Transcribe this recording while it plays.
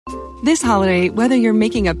This holiday, whether you're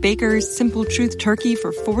making a Baker's Simple Truth turkey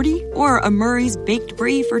for 40 or a Murray's Baked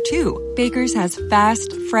Brie for 2, Baker's has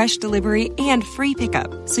fast, fresh delivery and free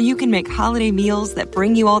pickup, so you can make holiday meals that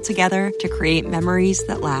bring you all together to create memories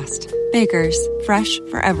that last. Baker's, fresh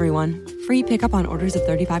for everyone. Free pickup on orders of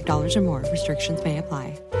 $35 or more. Restrictions may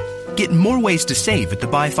apply. Get more ways to save at the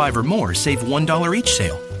Buy 5 or More Save $1 each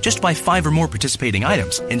sale. Just buy 5 or more participating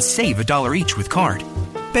items and save $1 each with card.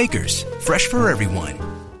 Baker's, fresh for everyone.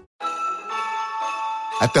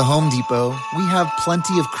 At the Home Depot, we have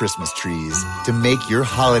plenty of Christmas trees to make your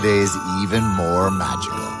holidays even more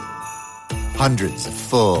magical. Hundreds of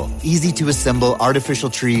full, easy-to-assemble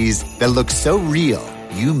artificial trees that look so real,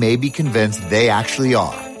 you may be convinced they actually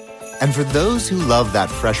are. And for those who love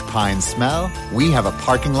that fresh pine smell, we have a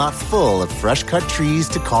parking lot full of fresh-cut trees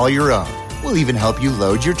to call your own. We'll even help you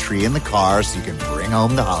load your tree in the car so you can bring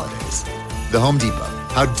home the holidays. The Home Depot,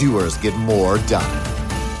 how doers get more done.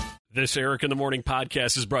 This Eric in the Morning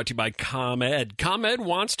podcast is brought to you by ComEd. ComEd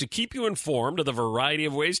wants to keep you informed of the variety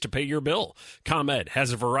of ways to pay your bill. ComEd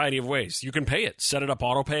has a variety of ways. You can pay it. Set it up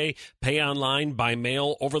auto pay, pay online, by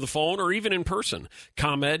mail, over the phone, or even in person.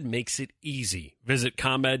 ComEd makes it easy. Visit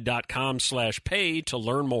ComEd.com/pay to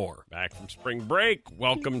learn more. Back from spring break.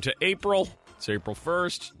 Welcome to April. It's April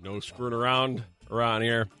 1st. No screwing around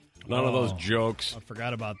here. None of those jokes. I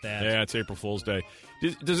forgot about that. Yeah, it's April Fool's Day.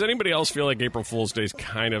 Does anybody else feel like April Fool's Day's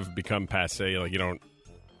kind of become passé? Like you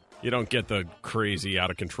don't get the crazy, out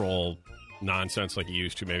of control nonsense like you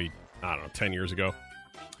used to maybe, I don't know, 10 years ago?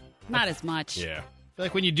 Not as much. Yeah. I feel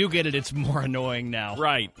like when you do get it, it's more annoying now.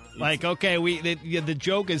 Right. Like, okay, the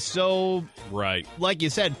joke is so, right, like you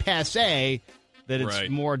said, passé, that it's right.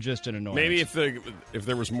 more just an annoyance. Maybe if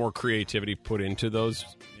there was more creativity put into those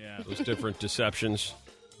different deceptions,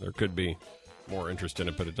 there could be more interest in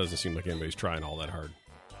it, but it doesn't seem like anybody's trying all that hard.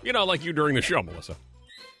 You know, like you during the show, Melissa.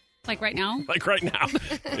 Like right now? Like right now.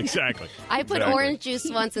 Exactly. I put orange juice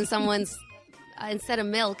once in someone's, instead of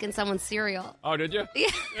milk, in someone's cereal. Oh, did you?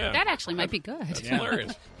 Yeah. That actually might be good. That's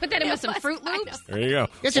hilarious. Put that in with some Fruit Loops. There you go.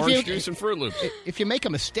 Yes, orange juice and Fruit Loops. If you make a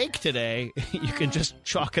mistake today, you can just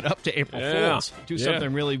chalk it up to April Fool's. Do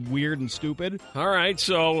something really weird and stupid. All right,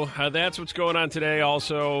 so that's what's going on today.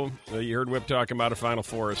 Also, you heard Whip talking about a Final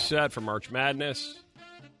Four is set for March Madness.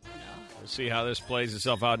 We'll see how this plays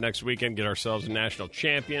itself out next weekend. Get ourselves a national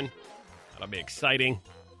champion. That'll be exciting.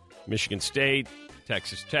 Michigan State,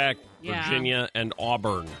 Texas Tech, Virginia, and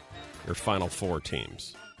Auburn, your Final Four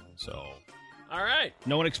teams. So, all right.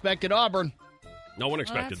 No one expected Auburn. No one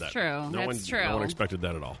expected that's that. True. That's true. No one expected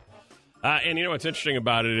that at all. And you know what's interesting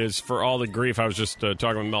about it is for all the grief, I was just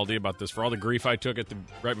talking with Mel D about this, for all the grief I took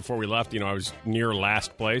right before we left, I was near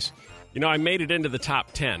last place. I made it into the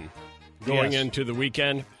top 10 going into the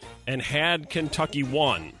weekend, and had Kentucky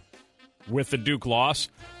won with the Duke loss,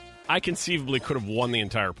 I conceivably could have won the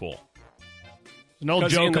entire pool. No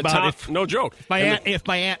joke about it. No joke. If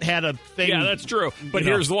my aunt had a thing. Yeah, that's true. But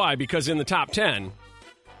here's why. Because in the top 10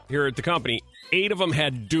 here at the company, 8 of them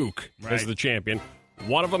had Duke as the champion.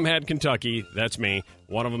 1 of them had Kentucky. That's me.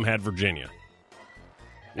 1 of them had Virginia.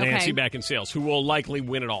 Nancy back in sales, who will likely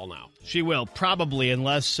win it all now. She will, probably,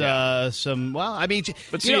 unless some... Well, I mean...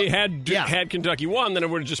 But see, had Kentucky won, then it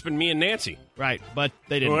would have just been me and Nancy. Right, but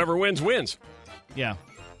they didn't. Whoever wins, wins. Yeah.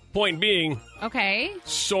 Point being... Okay.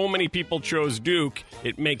 So many people chose Duke,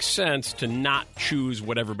 it makes sense to not choose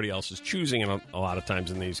what everybody else is choosing a lot of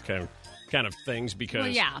times in these kind of things,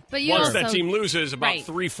 because but once that team loses, about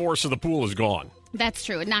 3/4 of the pool is gone. That's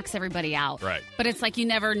true. It knocks everybody out. Right. But it's like you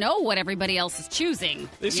never know what everybody else is choosing.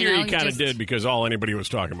 This year you kind of did, because all anybody was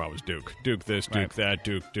talking about was Duke. Duke this, Duke that,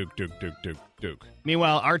 Duke.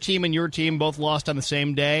 Meanwhile, our team and your team both lost on the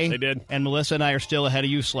same day. They did. And Melissa and I are still ahead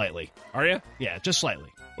of you slightly. Are you? Yeah, just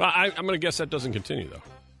slightly. Well, I'm going to guess that doesn't continue, though.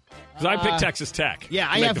 Because I picked Texas Tech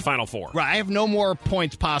to make the Final Four. Right, I have no more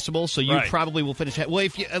points possible, so you probably will finish. Well,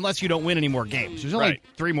 unless you don't win any more games. There's only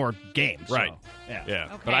 3 more games. Right. So, yeah.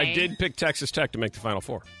 Okay. But I did pick Texas Tech to make the Final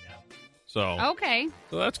Four. So okay.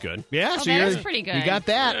 So that's good. Yeah, so that's pretty good. You got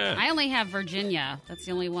that. Yeah. I only have Virginia. That's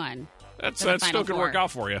the only one. That still could work out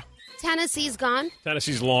for you. Tennessee's gone?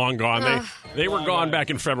 Tennessee's long gone. They were gone back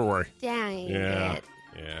in February. Dang it.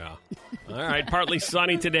 Yeah. All right, partly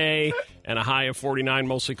sunny today and a high of 49,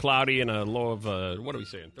 mostly cloudy, and a low of, what are we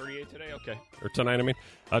saying, 38 today? Okay. Or tonight, I mean.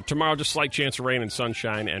 Tomorrow, just slight chance of rain and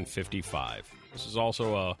sunshine and 55. This is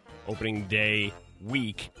also a opening day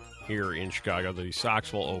week here in Chicago. The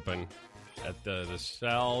Sox will open at the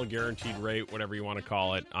sell guaranteed rate, whatever you want to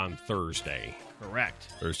call it, on Thursday. Correct.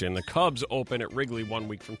 Thursday. And the Cubs open at Wrigley 1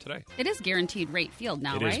 week from today. It is guaranteed rate field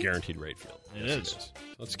now, right? It is guaranteed rate field. It is.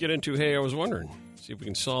 Let's get into, hey, I was wondering. See if we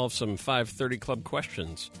can solve some 530 Club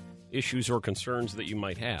questions issues or concerns that you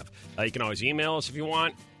might have. You can always email us if you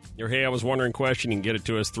want. Your Hey, I Was Wondering question. You can get it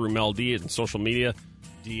to us through Mel D and social media.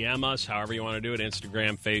 DM us, however you want to do it,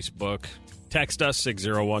 Instagram, Facebook. Text us,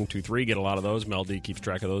 60123. Get a lot of those. Mel D keeps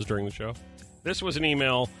track of those during the show. This was an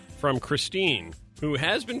email from Christine, who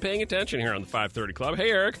has been paying attention here on the 530 Club.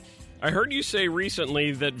 Hey, Eric, I heard you say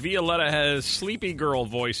recently that Violetta has sleepy girl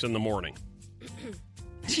voice in the morning.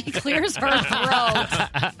 She clears her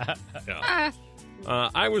throat. Yeah.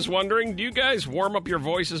 I was wondering, do you guys warm up your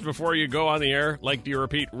voices before you go on the air? Like, do you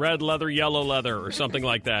repeat red leather, yellow leather, or something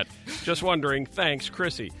like that? Just wondering. Thanks,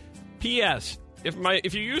 Chrissy. P.S.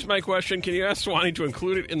 If you use my question, can you ask Swanee to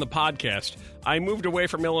include it in the podcast? I moved away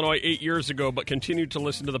from Illinois 8 years ago, but continued to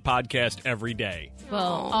listen to the podcast every day.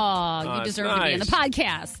 Well, you deserve to be in the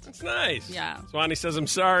podcast. That's nice. Yeah. Swanee says, I'm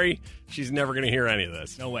sorry. She's never going to hear any of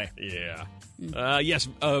this. No way. Yeah. Yes,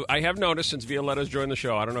 I have noticed since Violetta's joined the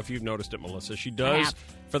show, I don't know if you've noticed it, Melissa, she does,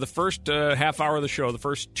 for the first half hour of the show, the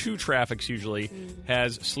first two traffics usually,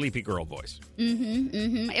 has sleepy girl voice.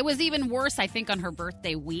 It was even worse, I think, on her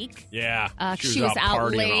birthday week. Yeah. She was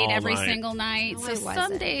out late every night. single night. Oh, So I some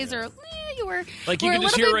wasn't. days are, you were Like, you were can a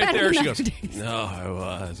just little hear bit right better there, she than goes, other days. no, I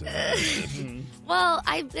wasn't. Well,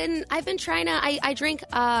 I've been trying to. I drink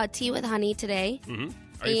tea with honey today.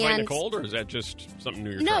 Are you fighting a And- cold, or is that just something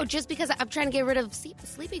new you're No, trying? just because I'm trying to get rid of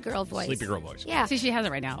sleepy girl voice. Sleepy girl voice. Yeah. See, she has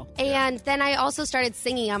it right now. And then I also started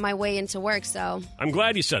singing on my way into work, so. I'm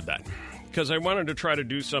glad you said that, because I wanted to try to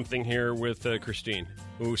do something here with Christine,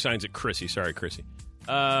 who signs it Chrissy. Sorry, Chrissy.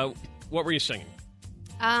 What were you singing?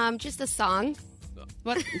 Just a song.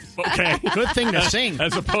 What? Okay. Good thing to sing.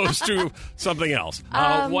 As opposed to something else.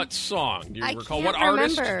 What song? Do you I recall? can't What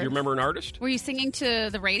artist? remember. Do you remember an artist? Were you singing to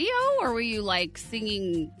the radio, or were you like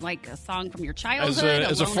singing like a song from your childhood?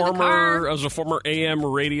 As a Alone in the car? former AM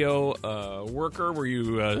radio worker, were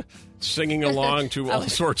you singing along to all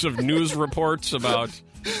sorts of news reports about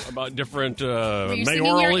different Were you singing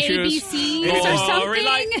your mayoral issues? ABCs or something?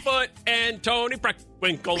 Lightfoot and Tony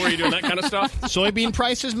Preckwinkle. Were you doing that kind of stuff? Soybean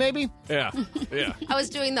prices, maybe? Yeah. I was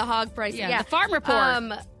doing the hog price. Yeah, the farm report.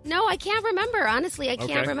 No, I can't remember. Honestly, I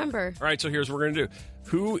can't Okay. remember. All right, so here's what we're going to do.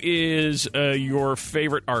 Who is your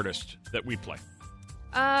favorite artist that we play?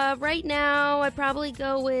 Right now, I'd probably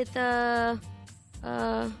go with Ariana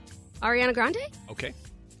Grande. Okay,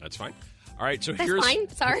 that's fine. All right, so That's here's fine.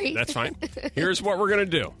 Sorry. That's fine. Here's what we're going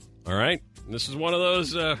to do. All right, this is one of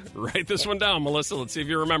those. Write this one down, Melissa. Let's see if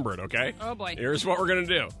you remember it. Okay. Oh, boy. Here's what we're going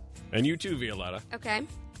to do, and you too, Violetta. Okay.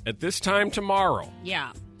 At this time tomorrow,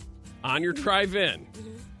 Yeah. on your drive-in,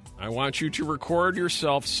 I want you to record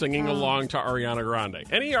yourself singing along to Ariana Grande.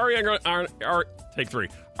 Any take three.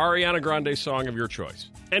 Ariana Grande song of your choice.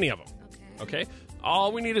 Any of them. Okay.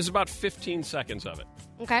 All we need is about 15 seconds of it.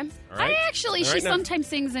 Okay. All right. She All right, now- sometimes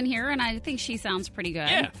sings in here, and I think she sounds pretty good.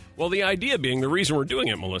 Yeah. Well, the idea being, the reason we're doing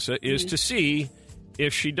it, Melissa, is to see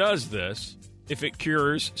if she does this, if it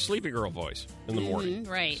cures sleepy girl voice in the morning.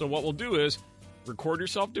 right. So what we'll do is record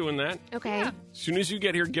yourself doing that. Okay. As soon as you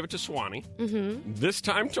get here, give it to Swanee. This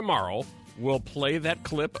time tomorrow, we'll play that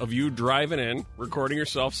clip of you driving in, recording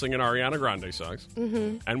yourself singing Ariana Grande songs,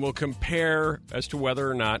 and we'll compare as to whether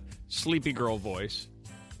or not sleepy girl voice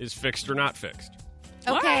is fixed or not fixed.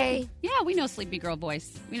 Okay. Yeah, we know Sleepy Girl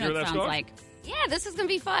voice. We know Sure what it that's sounds going? like. Yeah, this is gonna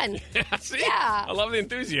be fun. See? Yeah. I love the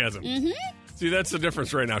enthusiasm. See, that's the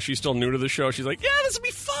difference right now. She's still new to the show. She's like, yeah, this will be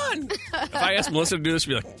fun. If I asked Melissa to do this, she'd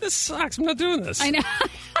be like, this sucks. I'm not doing this. I know.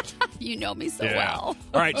 You know me so Yeah. well.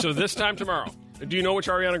 All right, so this time tomorrow, do you know which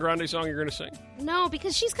Ariana Grande song you're going to sing? No,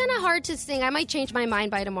 because she's kind of hard to sing. I might change my mind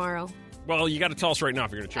by tomorrow. Well, you got to tell us right now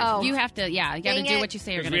if you're going to change Oh. You have to, you got to Dang do it. what you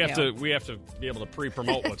say you're Because going to do. we have to be able to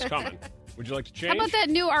pre-promote what's coming. Would you like to change? How about that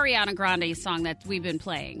new Ariana Grande song that we've been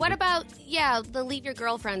playing? What about the Leave Your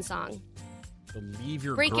Girlfriend song? The Leave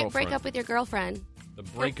Your Break Girlfriend. up with your girlfriend. The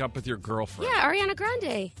Break Up With Your Girlfriend. Yeah, Ariana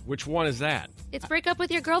Grande. Which one is that? It's Break Up With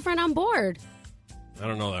Your Girlfriend on Board. I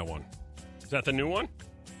don't know that one. Is that the new one?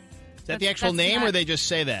 Is that the actual That's name, not- or they just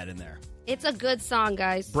say that in there? It's a good song,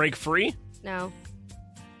 guys. Break Free? No.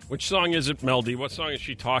 Which song is it, Mel D? What song is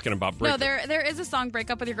she talking about? Break No, there is a song,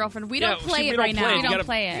 Break Up With Your Girlfriend. We don't Yeah, play see, it we right don't now. play it. We You don't gotta-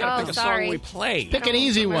 play it. You gotta Oh, pick a sorry. song we play. Pick an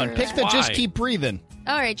easy one. remember Pick the that. Just Why? Keep Breathing.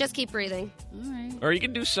 All right, just keep breathing. Or you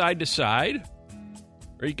could do Side to Side.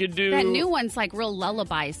 Or you could do That new one's like real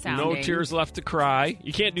lullaby sounding. No Tears Left to Cry.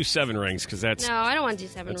 You can't do Seven Rings because that's No, I don't want to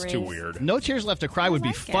do Seven Rings. too weird. No Tears Left to Cry would be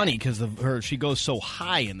like it. funny because she goes so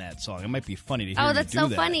high in that song. It might be funny to hear Oh, you that's do so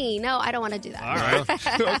that. funny. No, I don't want to do that. All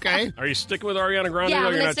right. Okay. Are you sticking with Ariana Grande? Yeah, or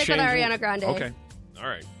I'm you're gonna not stick with changing? Ariana Grande. Okay. All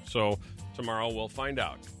right. So tomorrow we'll find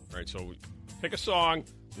out. All right. So pick a song.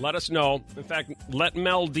 Let us know. In fact, let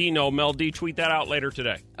Mel D know. Mel D, tweet that out later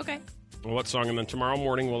today. Okay. What song? And then tomorrow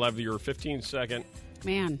morning we'll have your 15-second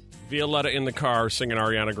Man. Violetta in the car singing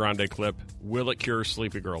Ariana Grande clip. Will it cure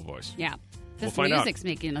sleepy girl voice? Yeah. This We'll find music's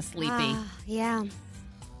making us sleepy. Yeah.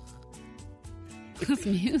 This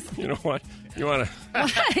music. You know what? You want to...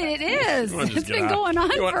 What? It is. It's been going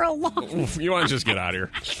on for a long time. You want to just get out of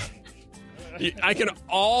here. I can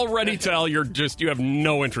already tell you have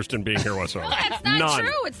no interest in being here whatsoever. No, that's not None.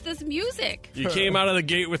 true. It's this music. You came out of the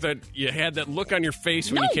gate with you had that look on your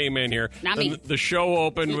face when you came in here. Not Then me. The show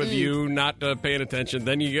opened with you not paying attention.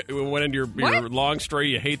 Then you went into your long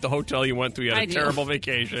story. You hate the hotel you went to. You had a terrible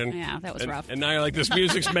vacation. Yeah, that was rough. And now you're like, this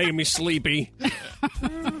music's making me sleepy. I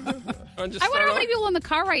wonder how many people in the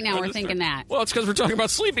car right now are thinking that. Well, it's because we're talking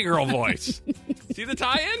about sleepy girl voice. See the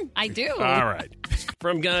tie-in? I do. All right.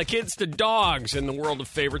 From kids to dogs in the world of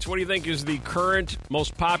favorites, what do you think is the current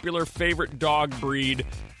most popular favorite dog breed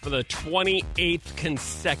for the 28th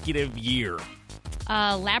consecutive year?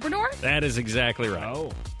 Labrador? That is exactly right.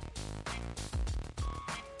 Oh.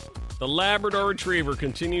 The Labrador Retriever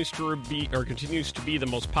continues to be the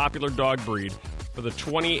most popular dog breed for the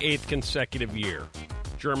 28th consecutive year.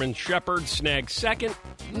 German Shepherd snags second.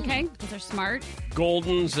 Okay, those are smart.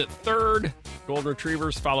 Goldens at third. Golden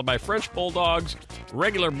Retrievers followed by French Bulldogs,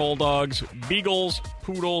 regular Bulldogs, Beagles,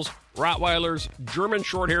 Poodles, Rottweilers, German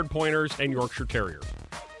Short-Haired Pointers, and Yorkshire Terriers.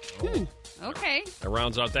 Okay. That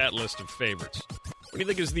rounds out that list of favorites. What do you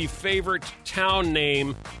think is the favorite town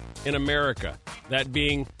name in America? That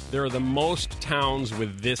being, there are the most towns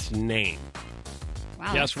with this name.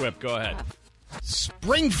 Wow. Yes, Whip, go ahead.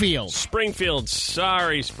 Springfield.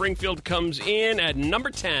 Sorry. Springfield comes in at number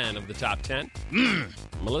 10 of the top 10.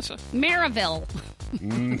 Melissa? Maryville.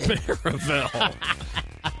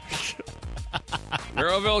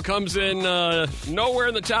 Maryville comes in nowhere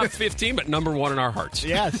in the top 15, but number 1 in our hearts.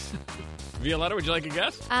 Yes. Violetta, would you like a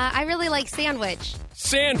guess? I really like Sandwich.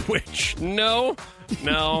 Sandwich. No.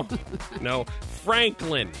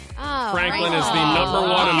 Franklin. Oh, Franklin is the number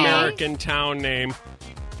 1 American town name.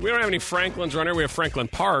 We don't have any Franklins around here. We have Franklin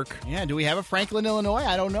Park. Yeah, do we have a Franklin, Illinois?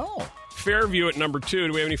 I don't know. Fairview at number 2.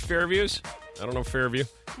 Do we have any Fairviews? I don't know Fairview.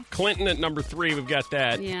 Clinton at number 3. We've got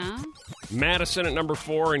that. Yeah. Madison at number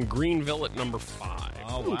 4 and Greenville at number 5.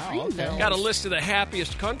 Oh, wow. Okay. Got a list of the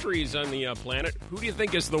happiest countries on the planet. Who do you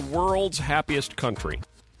think is the world's happiest country?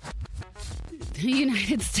 The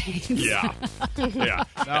United States. Yeah.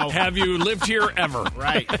 No. Have you lived here ever?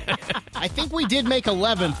 Right. I think we did make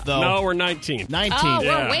 11th, though. No, we're 19th. 19th. Oh,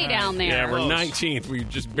 we're way down there. Yeah, we're 19th. We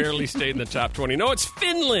just barely stayed in the top 20. No, it's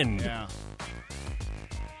Finland. Yeah.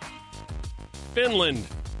 Finland.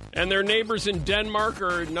 And their neighbors in Denmark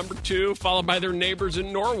are number 2, followed by their neighbors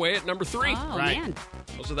in Norway at number 3. Oh, Right. man.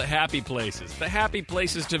 Those are the happy places. The happy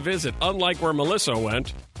places to visit, unlike where Melissa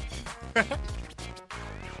went.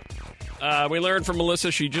 We learned from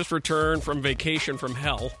Melissa she just returned from vacation from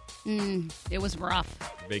hell. It was rough.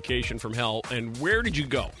 Vacation from hell. And where did you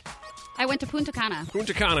go? I went to Punta Cana.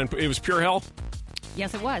 Punta Cana. It was pure hell?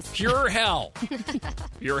 Yes, it was. Pure hell.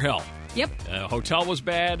 Pure hell. Yep. Hotel was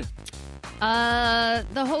bad.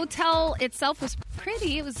 The hotel itself was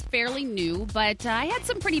pretty. It was fairly new, but I had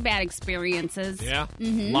some pretty bad experiences. Yeah.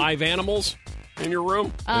 Live animals in your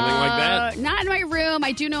room? Anything like that? Not in my room.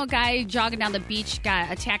 I do know a guy jogging down the beach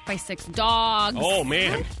got attacked by 6 dogs. Oh,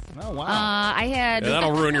 man. Oh, wow. I had... Yeah,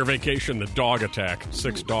 that'll ruin your vacation, the dog attack.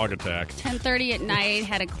 6 dog attack. 10:30 at night,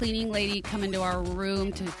 had a cleaning lady come into our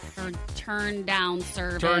room for turn down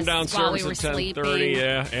service. Turn down while service we were at 10:30, sleeping.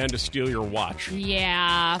 yeah, and to steal your watch.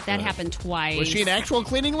 Yeah, that happened twice. Was she an actual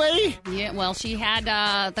cleaning lady? Yeah, well, she had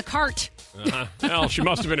the cart. Well, she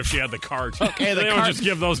must have been if she had the cart. Okay, the they don't cart- just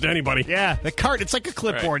give those to anybody. Yeah, the cart. It's like a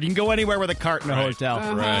clipboard. You can go anywhere with a cart in a hotel.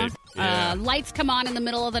 Right. Yeah. Lights come on in the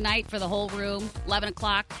middle of the night for the whole room. 11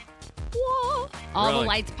 o'clock. Whoa. All Really? the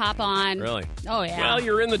lights pop on. Really? Oh, yeah. Well,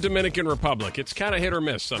 you're in the Dominican Republic. It's kind of hit or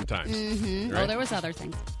miss sometimes. Oh, there was other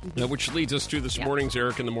things. Which leads us to this morning's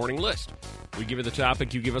Eric in the Morning list. We give you the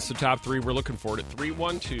topic. You give us the top 3. We're looking for it at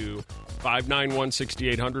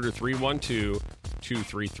 312-591-6800 or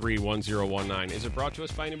 312-233-1019. Is it brought to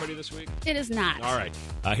us by anybody this week? It is not. All right.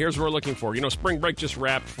 Here's what we're looking for. You know, spring break just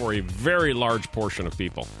wrapped for a very large portion of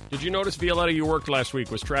people. Did you notice, Violetta, you worked last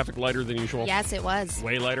week? Was traffic lighter than usual? Yes, it was.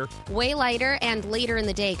 Way lighter? Way lighter and later in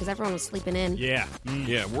the day because everyone was sleeping in. Yeah.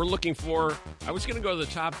 Yeah, we're looking for... I was going to go to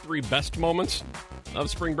the top 3 best moments of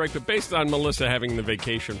spring break, but based on Melissa having the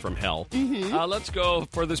vacation from hell, let's go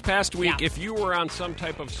for this past week. Yeah. If you were on some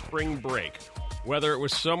type of spring break, whether it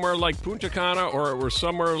was somewhere like Punta Cana or it was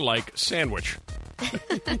somewhere like Sandwich,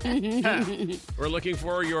 we're looking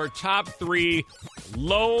for your top 3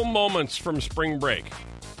 low moments from spring break.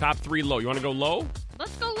 Top 3 low. You want to go low?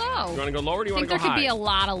 Let's go low. low. You want to go low or do you want to go high? I think there could be a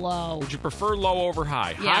lot of low. Would you prefer low over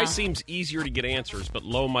high? Yeah. High seems easier to get answers, but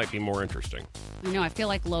low might be more interesting. I feel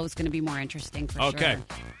like low is going to be more interesting for sure. Okay.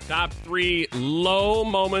 Top 3 low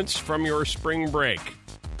moments from your spring break.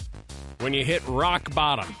 When you hit rock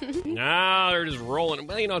bottom. Now they're just rolling.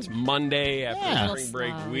 Well, it's Monday after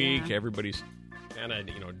spring break week. Yeah. Everybody's kind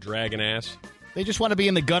of, dragging ass. They just want to be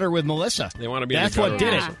in the gutter with Melissa. They want to be That's in the gutter.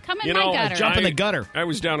 what did it. Come in my gutter. Jump in the gutter. I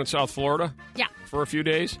was down in South Florida Yeah. for a few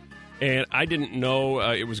days, and I didn't know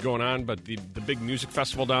it was going on, but the big music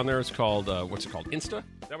festival down there is called, what's it called? Insta?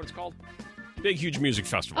 Is that what it's called? Big, huge music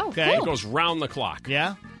festival. Oh, Okay. cool. It goes round the clock.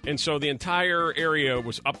 Yeah? And so the entire area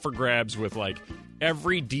was up for grabs with,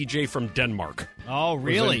 every DJ from Denmark. Oh, was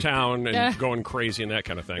really? in town and going crazy and that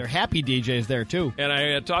kind of thing. They're happy DJs there, too. And I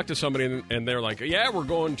had talked to somebody, and they're like, yeah, we're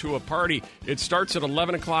going to a party. It starts at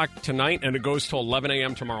 11 o'clock tonight, and it goes till 11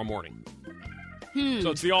 a.m. tomorrow morning.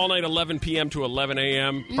 So it's the all-night 11 p.m. to 11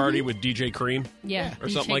 a.m. party with DJ Cream. Yeah. Or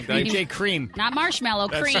something like that. DJ Cream. Not marshmallow,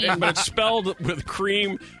 cream. But it's spelled with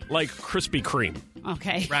cream like Krispy Kreme.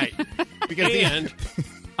 Okay. Right. And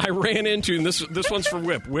I ran into, and this one's for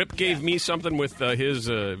Whip. Whip gave me something with his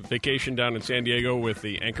vacation down in San Diego with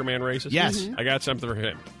the Anchorman races. Yes. I got something for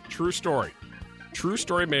him. True story. True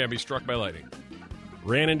story, may I be struck by lightning.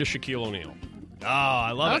 Ran into Shaquille O'Neal. Oh,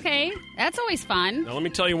 I love it. Okay. That's always fun. Now, let me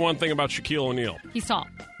tell you one thing about Shaquille O'Neal. He's tall.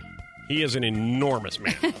 He is an enormous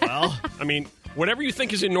man. Well, whatever you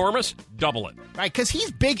think is enormous, double it. right, because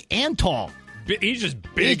he's big and tall. He's just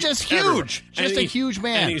big. He's just huge. everywhere. Just a huge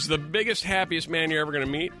man. And he's the biggest, happiest man you're ever going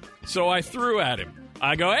to meet. So I threw at him.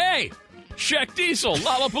 I go, hey, Shaq Diesel,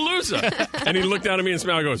 Lollapalooza. And he looked down at me and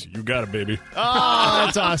smiled and goes, you got it, baby. Oh,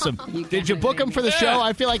 that's awesome. Did you book him for the show?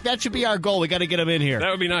 I feel like that should be our goal. We got to get him in here.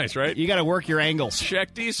 That would be nice, right? You got to work your angles.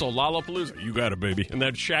 Shaq Diesel, Lollapalooza. You got it, baby. And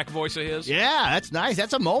that Shaq voice of his. Yeah, that's nice.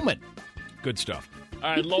 That's a moment. Good stuff. All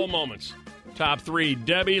right, low moments. Top 3.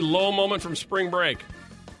 Debbie, low moment from spring break.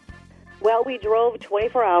 Well, we drove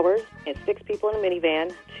 24 hours and 6 people in a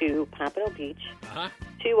minivan to Pompano Beach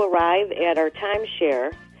to arrive at our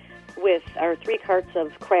timeshare with our 3 carts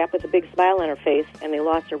of crap with a big smile on our face, and they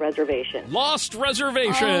lost our reservation. Lost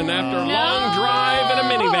reservation after a long drive in a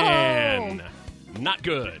minivan. Not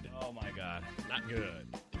good. Oh, my God. Not good.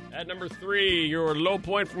 At number 3, your low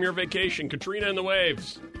point from your vacation, Katrina and the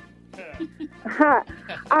Waves. We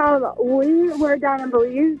were down in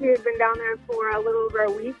Belize. We had been down there for a little over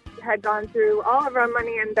a week. Had gone through all of our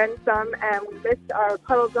money and then some, and we missed our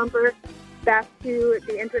puddle jumper back to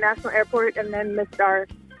the international airport, and then missed our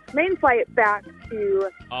main flight back to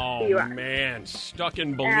the U.S. Man, stuck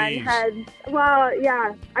in Belize. And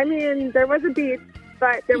there was a beach,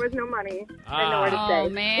 but there was no money and nowhere to stay. Oh,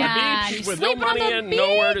 man. A beach with no money and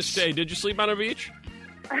nowhere to stay. Did you sleep on a beach?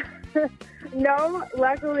 No,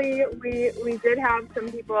 luckily we did have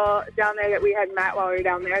some people down there that we had met while we were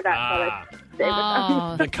down there that let us stay with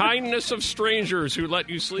them. The kindness of strangers who let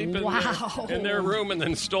you sleep in their room and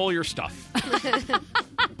then stole your stuff.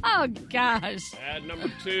 Oh, gosh. At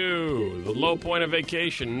number 2, the low point of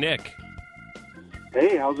vacation, Nick.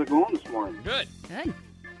 Hey, how's it going this morning? Good. Good.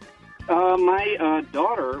 My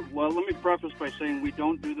daughter, well, let me preface by saying we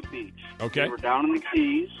don't do the beach. Okay. We were down in the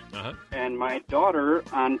Keys, and my daughter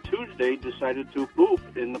on Tuesday decided to poop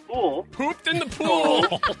in the pool. Pooped in the pool?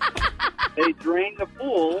 So they drained the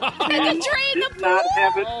pool. And not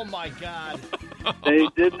have it. Oh, my God. They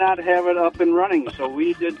did not have it up and running, so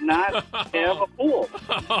we did not have a pool.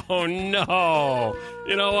 Oh, no.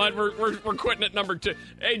 You know what? We're quitting at number 2.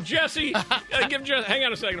 Hey, Jesse, hang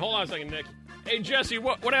on a second. Hold on a second, Nick. Hey, Jesse,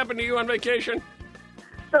 what happened to you on vacation?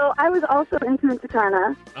 So I was also in Punta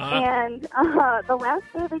Cana, and the last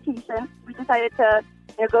day of vacation, we decided to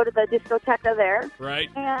go to the discoteca there. Right.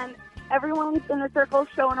 And everyone's in a circle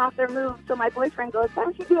showing off their moves, so my boyfriend goes, why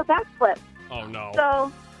don't you do a backflip? Oh, no.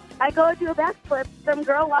 So I go to do a backflip, some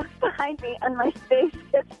girl walks behind me, and my face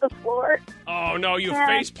hits the floor. Oh, no, you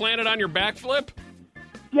face planted on your backflip?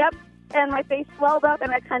 Yep. And my face swelled up,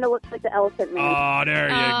 and I kind of looked like the Elephant Man. Oh, there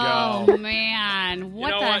you go. Oh, man.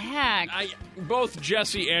 What heck? Both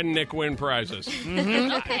Jesse and Nick win prizes.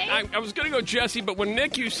 Okay. I was going to go Jesse, but when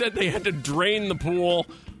Nick, you said they had to drain the pool,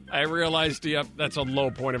 I realized, that's a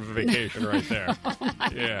low point of a vacation right there.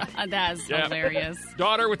 Yeah. That's hilarious.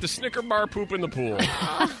 Daughter with the Snicker bar poop in the pool.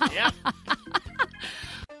 Yep.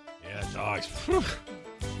 Yeah, dogs. Whew.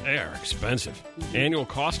 They are expensive. Annual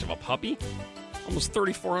cost of a puppy? Almost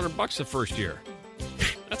 $3,400 the first year.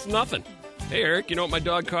 That's nothing. Hey, Eric, you know what my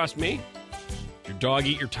dog cost me? Did your dog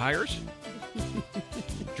eat your tires?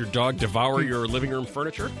 Did your dog devour your living room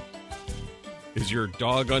furniture? Is your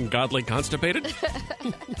dog ungodly constipated?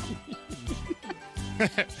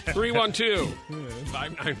 312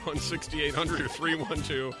 591-6800 or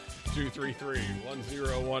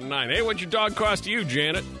 312-233-1019. Hey, what'd your dog cost you,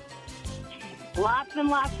 Janet? Lots and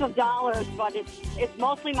lots of dollars, but it's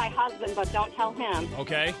mostly my husband, but don't tell him.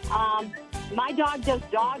 Okay. My dog does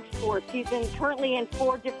dog sports. He's currently in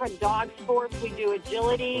 4 different dog sports. We do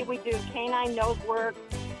agility, we do canine nose work,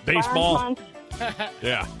 baseball. barn hunts.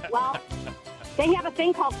 Yeah. Well, they have a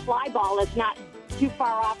thing called fly ball. It's not too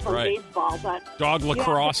far off from baseball, but dog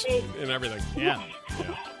lacrosse and everything. Yeah.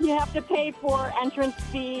 You have to pay for entrance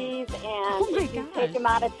fees and take him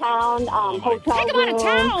out of town, hotel Take him out of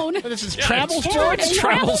town? This is travel sports? It's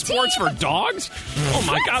travel sports for dogs? Oh,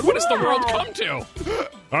 my God. What has the world come to?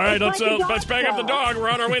 All right, let's bang up the dog. We're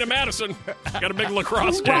on our way to Madison. Got a big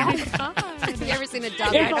lacrosse game. Have you ever seen a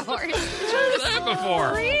dog ride a horse? Heard of that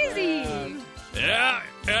before. Crazy. Yeah,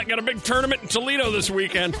 got a big tournament in Toledo this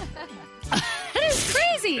weekend. That is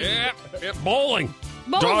crazy. Yeah, bowling.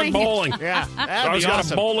 Bowling. Dog bowling. Yeah, Dog's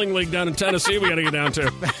got a bowling league down in Tennessee we got to get down to.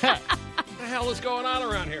 What the hell is going on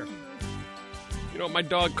around here? You know what my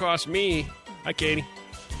dog cost me? Hi, Katie.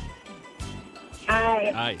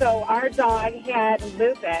 Hi. So our dog had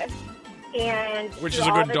lupus. And which is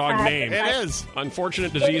a good dog name. It is.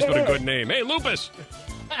 Unfortunate disease, but a good name. Hey, lupus.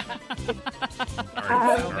 So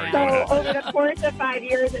over the course of 5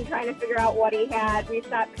 years and trying to figure out what he had, we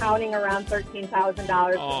stopped counting around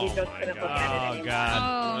 $13,000. Oh, we just couldn't look at it anymore. Oh,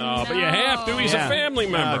 God. But you have to. He's a family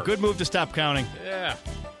member. Good move to stop counting. Yeah.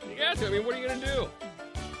 You got to. I mean, what are you going to do?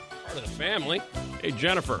 Part of the family. Hey,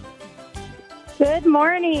 Jennifer. Good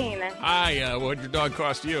morning. Hi. What did your dog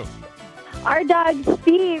cost you? Our dog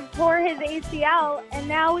Steve tore his ACL, and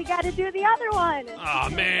now we got to do the other one. Oh,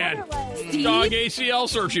 man. Dog ACL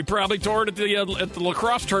search. He probably tore it at the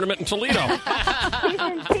lacrosse tournament in Toledo. He's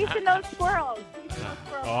been chasing those squirrels.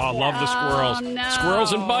 Oh, love the squirrels. Oh, no.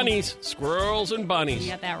 Squirrels and bunnies. Squirrels and bunnies.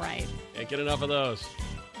 You got that right. Can't get enough of those.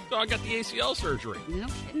 Dog got the ACL surgery. No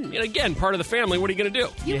kidding. And again, part of the family. What are you going to do?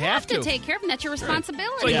 You have to take care of him. That's your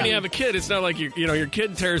responsibility. It's like when you have a kid. It's not like your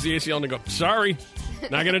kid tears the ACL and they go, sorry,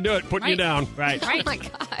 not going to do it. Putting you down. Right. Oh, my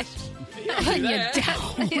gosh. Putting you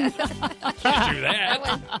down. Can't do that. That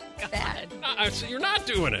was bad. So you're not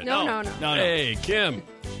doing it. No. Hey, Kim.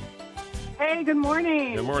 Hey, good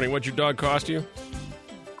morning. Good morning. What'd your dog cost you?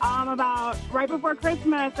 About right before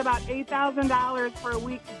Christmas, about $8,000 for a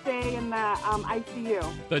week stay in the ICU.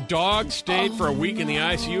 The dog stayed for a week in the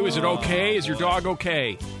ICU. Is it okay? Is your dog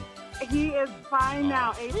okay? He is fine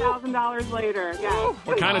now. $8,000 later. Yeah.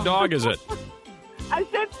 What kind of dog is it? A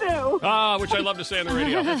Shih Tzu. Which I love to say on the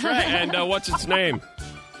radio. That's right. And what's its name?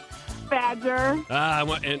 Badger.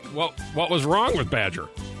 And what was wrong with Badger?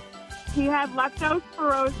 He had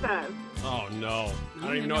leptospirosis. Oh, no. I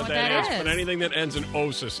don't even know what that is. But anything that ends in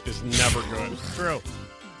osis is never good. True.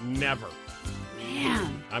 Never.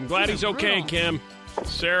 Man. I'm glad he's okay, Kim.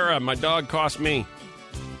 Sarah, my dog cost me.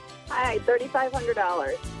 Hi,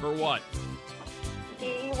 $3,500. For what?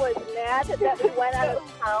 He was mad that we went out of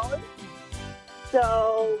town.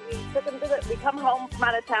 So we took him we come home from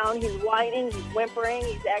out of town. He's whining, he's whimpering,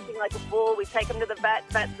 he's acting like a fool. We take him to the vet.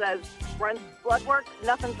 Vet says, run blood work.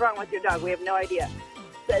 Nothing's wrong with your dog. We have no idea.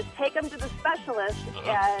 Says, take him to the specialist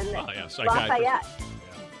in Lafayette.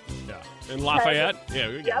 Yeah. In Lafayette? Yeah,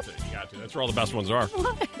 we got to. You got to. That's where all the best ones are.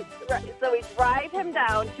 Right. So we drive him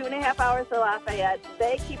down 2.5 hours to Lafayette.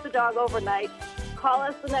 They keep the dog overnight. Call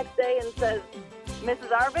us the next day and says,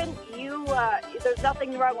 Mrs. Arvin, there's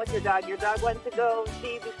nothing wrong with your dog. Your dog went to go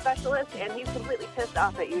see the specialist, and he's completely pissed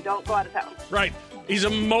off at you. Don't go out of town. Right. He's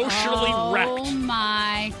emotionally wrecked. Oh,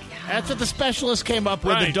 my God. That's what the specialist came up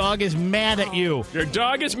with. Right. The dog is mad at you. Your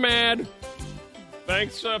dog is mad.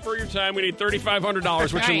 Thanks for your time. We need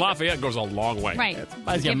 $3,500, which in Lafayette goes a long way. Right.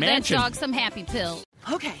 Give that dog some happy pills.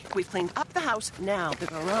 Okay, we've cleaned up the house, now the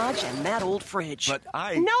garage and that old fridge. But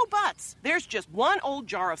No buts! There's just one old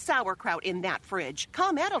jar of sauerkraut in that fridge.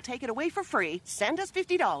 ComEd will take it away for free, send us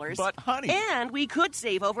 $50. But, honey... And we could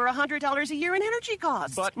save over $100 a year in energy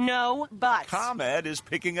costs. But... No buts. ComEd is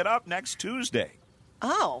picking it up next Tuesday.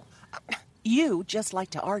 Oh... You just like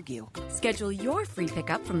to argue. Schedule your free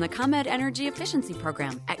pickup from the ComEd Energy Efficiency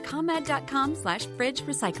Program at ComEd.com/fridge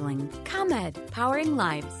recycling. ComEd, powering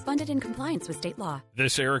lives, funded in compliance with state law.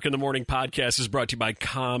 This Eric in the Morning podcast is brought to you by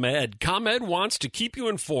ComEd. ComEd wants to keep you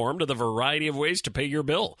informed of the variety of ways to pay your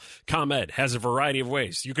bill. ComEd has a variety of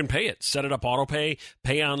ways. You can pay it. Set it up auto pay,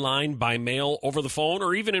 pay online, by mail, over the phone,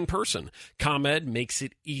 or even in person. ComEd makes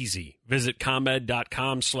it easy. Visit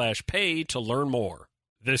ComEd.com/pay to learn more.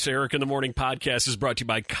 This Eric in the Morning podcast is brought to you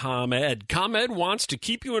by ComEd. ComEd wants to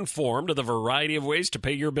keep you informed of the variety of ways to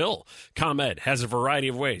pay your bill. ComEd has a variety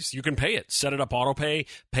of ways you can pay it. Set it up auto pay,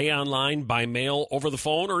 pay online, by mail, over the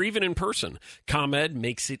phone, or even in person. ComEd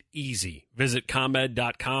makes it easy. Visit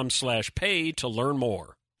ComEd.com/pay to learn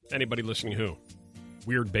more. Anybody listening who?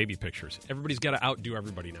 Weird baby pictures. Everybody's got to outdo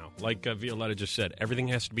everybody now. Like Violetta just said, everything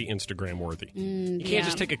has to be Instagram worthy. You can't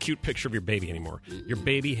just take a cute picture of your baby anymore. Your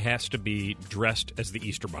baby has to be dressed as the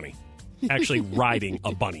Easter Bunny, actually riding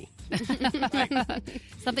a bunny.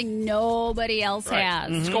 Something nobody else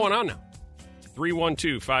has. What's going on now?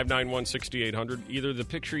 312-591-6800. Either the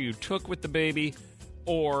picture you took with the baby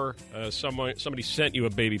or somebody sent you a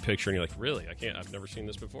baby picture and you're like, really? I've never seen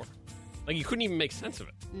this before. Like, you couldn't even make sense of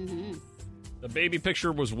it. Mm-hmm. The baby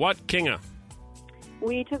picture was what, Kinga?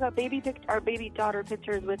 We took our baby daughter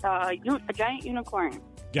pictures with a giant unicorn.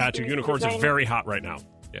 Gotcha. Unicorns are very hot right now.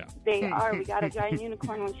 Yeah. They are. We got a giant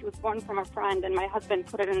unicorn when she was born from a friend, and my husband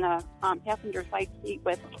put it in the passenger side seat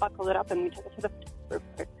buckled it up, and we took it to the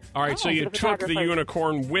photographer. All right, so you took the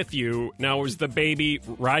unicorn with you. Now, is the baby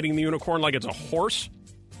riding the unicorn like it's a horse?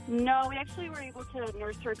 No, we actually were able to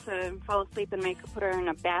nurse her to fall asleep and put her in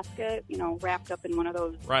a basket, wrapped up in one of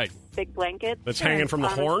those big blankets. That's hanging from the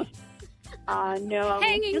horn? No.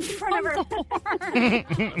 Hanging from the horn.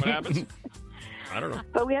 What happens? I don't know.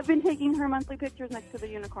 But we have been taking her monthly pictures next to the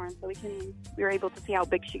unicorn, so we were able to see how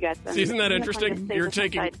big she gets. See, isn't that interesting?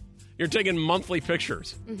 You're taking monthly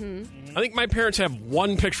pictures. Mm-hmm. I think my parents have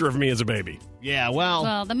one picture of me as a baby. Yeah,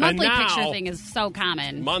 well, the monthly picture thing is so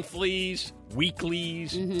common. Monthlies,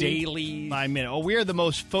 weeklies, dailies. By minute. Oh, we are the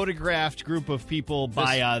most photographed group of people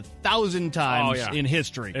by 1,000 times in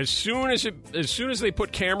history. As soon as they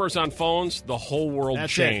put cameras on phones, the whole world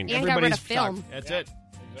changed. And got rid of film. That's it.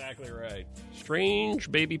 Exactly right.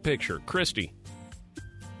 Strange baby picture. Christy.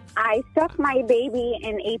 I stuffed my baby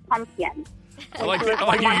in a pumpkin. I like you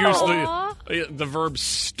use the verb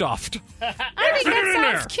stuffed. I think that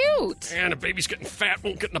sounds cute. And the baby's getting fat,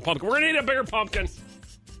 won't get in the pumpkin. We're going to need a bigger pumpkin.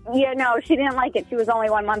 Yeah, no, she didn't like it. She was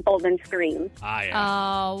only 1 month old and screamed.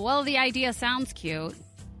 Oh, well, the idea sounds cute.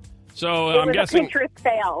 So I'm guessing a Pinterest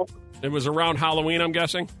fail. It was around Halloween, I'm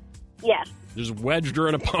guessing? Yes. Just wedged her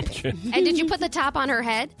in a pumpkin. And did you put the top on her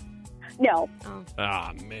head? No.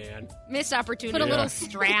 Ah, man. Missed opportunity. Put a little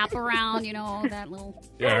strap around, that little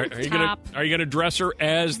top. Are you gonna dress her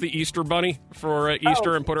as the Easter Bunny for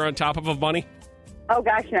Easter and put her on top of a bunny? Oh,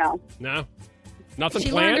 gosh, no. No? Nothing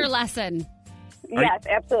she planned? Learned her lesson. Yes,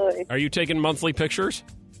 absolutely. Are you taking monthly pictures?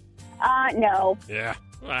 No. Yeah.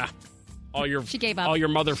 She gave up. All your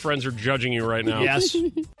mother friends are judging you right now. Yes.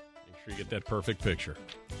 Make sure you get that perfect picture.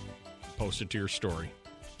 Post it to your story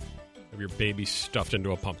of your baby stuffed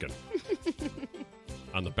into a pumpkin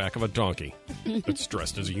on the back of a donkey that's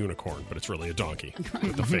dressed as a unicorn, but it's really a donkey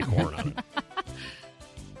with a fake horn on it.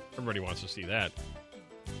 Everybody wants to see that.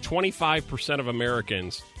 25% of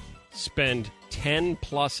Americans spend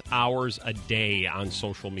 10-plus hours a day on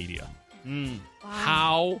social media. Wow.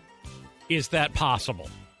 How is that possible?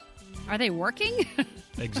 Are they working?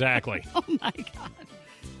 Exactly. Oh, my God.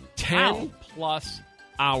 10-plus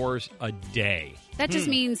hours a day. That just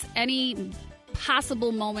means any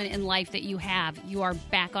possible moment in life that you have, you are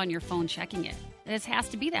back on your phone checking it. This has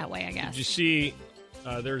to be that way, I guess. Did you see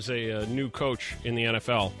there's a new coach in the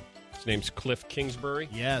NFL. His name's Cliff Kingsbury.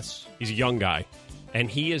 Yes. He's a young guy.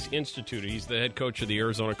 And he has instituted, he's the head coach of the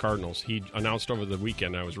Arizona Cardinals. He announced over the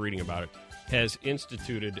weekend, I was reading about it, has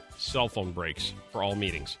instituted cell phone breaks for all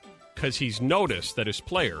meetings. Because he's noticed that his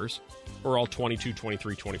players, who are all 22,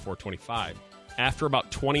 23, 24, 25, after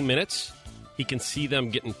about 20 minutes, he can see them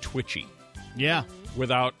getting twitchy. Yeah.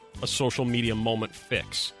 Without a social media moment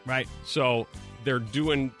fix. Right. So they're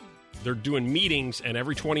doing meetings, and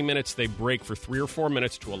every 20 minutes they break for 3 or 4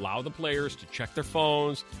 minutes to allow the players to check their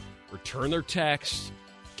phones, return their texts,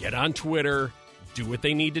 get on Twitter, do what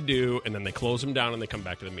they need to do, and then they close them down and they come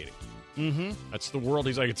back to the meeting. Mm-hmm. That's the world.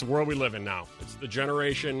 He's like, it's the world we live in now. It's the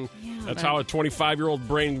generation. That's how a 25-year-old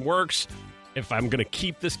brain works. If I'm going to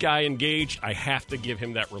keep this guy engaged, I have to give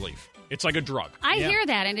him that relief. It's like a drug. I hear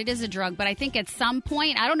that, and it is a drug, but I think at some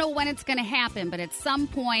point, I don't know when it's going to happen, but at some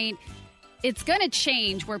point, it's going to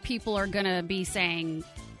change where people are going to be saying,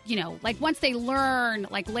 like once they learn,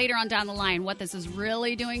 like later on down the line, what this is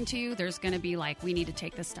really doing to you, there's going to be like, we need to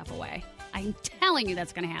take this stuff away. I'm telling you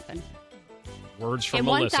that's going to happen. Words from in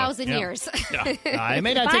Melissa. 1,000 years. It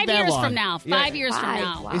may not take that long. 5 years from now. 5 years from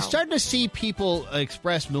now. Wow. It's starting to see people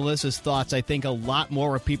express Melissa's thoughts, I think, a lot more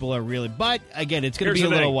where people are really. But, again, it's going to be a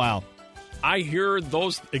little while. I hear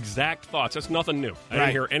those exact thoughts. That's nothing new. I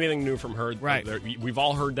didn't hear anything new from her. Right. We've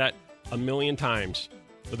all heard that a million times.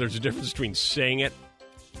 But there's a difference between saying it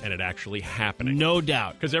and it actually happening. No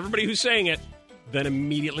doubt. Because everybody who's saying it then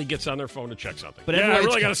immediately gets on their phone to check something. But I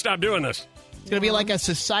really got to stop doing this. It's going to be like a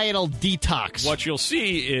societal detox. What you'll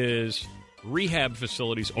see is rehab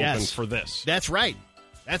facilities open for this. That's right.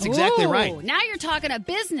 That's exactly right. Now you're talking a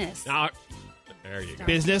business. Now, there you go.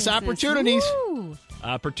 Business opportunities.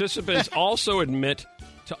 Participants also admit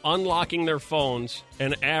to unlocking their phones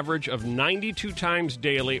an average of 92 times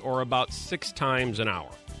daily or about 6 times an hour.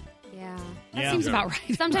 Yeah. That seems about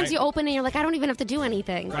right. Sometimes you open and you're like, I don't even have to do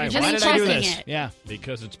anything. Right. You're Why just did I do trusting this? it. Yeah.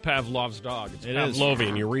 Because it's Pavlov's dog. It's It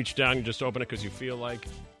Pavlovian. is. You reach down, you just open it because you feel like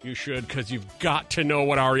you should, because you've got to know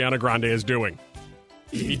what Ariana Grande is doing.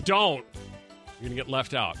 If you don't, you're going to get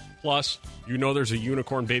left out. Plus, you know there's a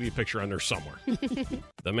unicorn baby picture on there somewhere.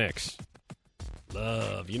 The mix.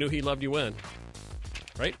 Love. You knew he loved you when.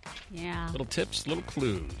 Right? Yeah. Little tips, little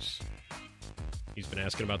clues. He's been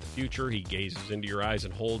asking about the future. He gazes into your eyes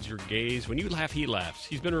and holds your gaze. When you laugh, he laughs.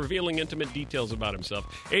 He's been revealing intimate details about himself.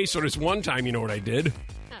 Hey, so this one time, you know what I did?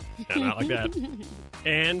 Not like that.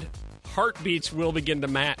 And heartbeats will begin to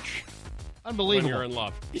match. Unbelievable. When you're in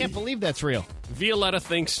love. Can't believe that's real. Violetta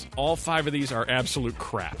thinks all 5 of these are absolute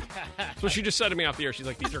crap. So she just said to me off the air, she's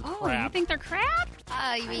like, these are You crap. think they're crap?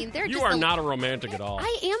 I mean, they're You just are not a romantic at all.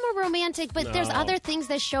 I am a romantic, but there's No. other things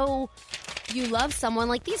that show you love someone.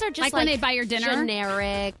 Like, these are just Like when they buy your dinner?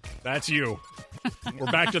 generic. That's you.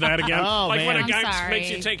 We're back to that again. Oh, like man. when a I'm guy sorry. makes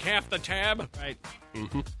you take half the tab. Right.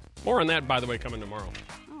 Mm-hmm. More on that, by the way, coming tomorrow.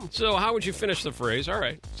 So how would you finish the phrase? All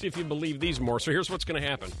right. See if you believe these more. So here's what's going to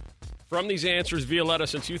happen. From these answers, Violetta,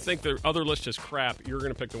 since you think the other list is crap, you're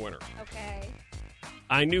going to pick the winner. Okay.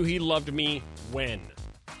 I knew he loved me when.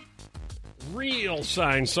 Real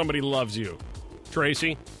sign somebody loves you.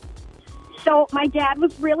 Tracy? So my dad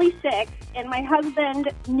was really sick, and my husband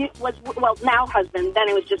now husband, then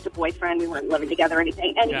it was just a boyfriend. We weren't living together or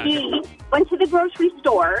anything. And Gotcha. he went to the grocery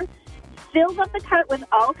store, filled up the cart with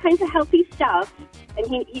all kinds of healthy stuff, and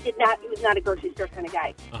he was not a grocery store kind of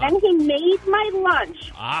guy. Then he made my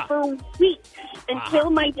lunch for weeks until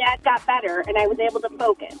my dad got better, and I was able to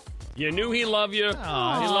focus. You knew he loved you. He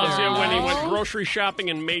loves you when he went grocery shopping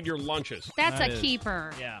and made your lunches. That's a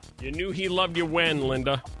keeper. Yeah. You knew he loved you when,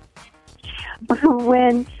 Linda?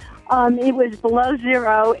 When it was below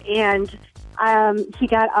zero and he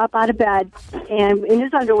got up out of bed and in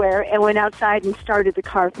his underwear and went outside and started the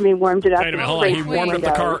car for me, warmed it up. Wait a minute, hold on. He warmed up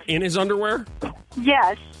the car in his underwear?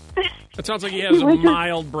 Yes. It sounds like he has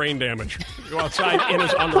mild brain damage. Go outside in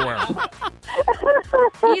his underwear.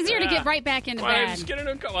 Easier to get right back into bed. Just get in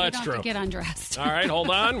a car. Well, You that's don't true. have to get undressed. All right,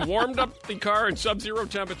 hold on. Warmed up the car in sub-zero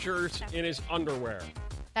temperatures in his underwear.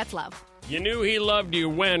 That's love. You knew he loved you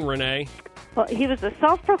when, Renee? Well, he was a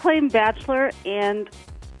self-proclaimed bachelor and,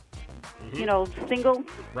 single.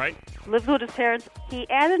 Right. Lived with his parents. He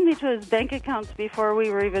added me to his bank accounts before we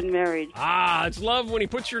were even married. It's love when he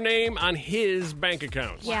puts your name on his bank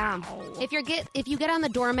account. Yeah. If you get on the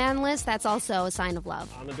doorman list, that's also a sign of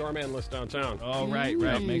love. On the doorman list downtown. Oh, right.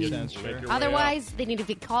 Makes sense. Make your way Otherwise, they need to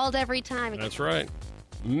be called every time. out. That's right.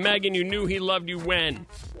 Megan, you knew he loved you when?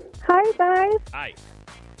 Hi, guys. Hi.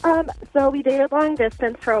 So we dated long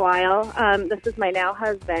distance for a while. This is my now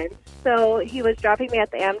husband. So he was dropping me at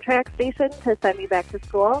the Amtrak station to send me back to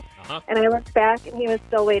school. And I looked back, and he was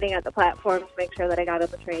still waiting at the platform to make sure that I got on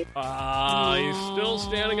the train. He's still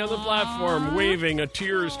standing on the platform, waving, a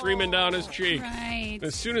tear streaming down his cheek. Right.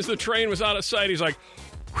 As soon as the train was out of sight, he's like,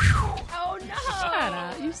 Oh, no. Shut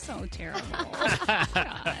up. You're so terrible.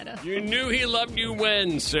 God. you knew he loved you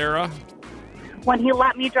when, Sarah? When he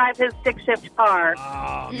let me drive his stick shift car.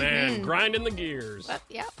 Oh, man, grinding the gears.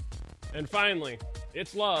 Yep. And finally,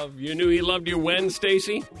 it's love. You knew he loved you when,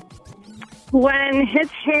 Stacy? When his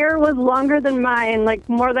hair was longer than mine, like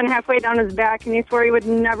more than halfway down his back, and he swore he would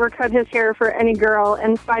never cut his hair for any girl,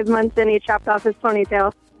 and 5 months in, he chopped off his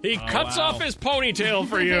ponytail. He cuts off his ponytail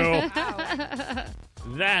for you.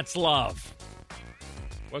 That's love.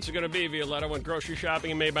 What's it going to be, Violetta? Went grocery shopping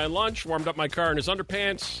and made my lunch, warmed up my car in his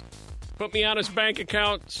underpants, put me on his bank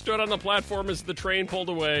account, stood on the platform as the train pulled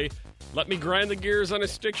away, let me grind the gears on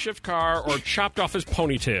his stick shift car, or chopped off his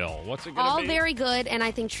ponytail. What's it going to All be? very good, and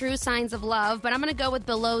I think true signs of love, but I'm going to go with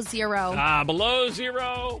below zero. Below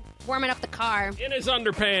zero. Warming up the car. In his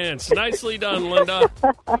underpants. Nicely done, Linda.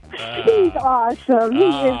 He's awesome. He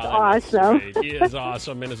is awesome. He is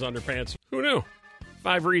awesome in his underpants. Who knew?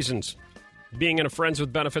 5 reasons being in a friends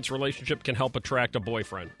with benefits relationship can help attract a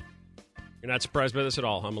boyfriend. You're not surprised by this at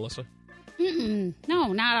all, huh, Melissa?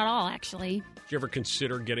 No, not at all, actually. Did you ever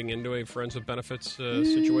consider getting into a friends with benefits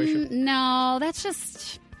situation? No, that's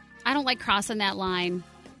just... I don't like crossing that line.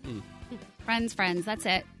 Friends, that's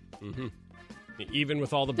it. Mm-hmm. Even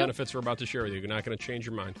with all the benefits we're about to share with you, you're not going to change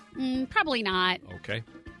your mind? Probably not. Okay.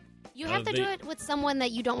 You have to do it with someone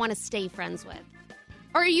that you don't want to stay friends with.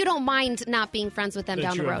 Or you don't mind not being friends with them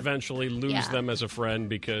down the road. That you eventually lose them as a friend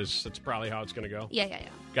because that's probably how it's going to go? Yeah.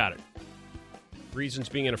 Got it. Reasons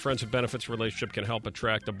being in a friends with benefits relationship can help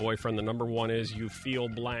attract a boyfriend. The number one is you feel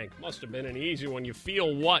blank. Must have been an easy one. You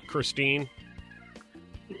feel what, Christine?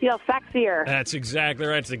 You feel sexier. That's exactly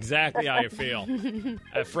right. That's exactly how you feel.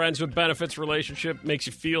 A friends with benefits relationship makes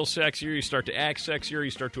you feel sexier. You start to act sexier.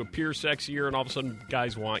 You start to appear sexier. And all of a sudden,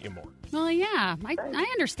 guys want you more. Well, yeah. I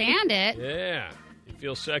understand it. Yeah. You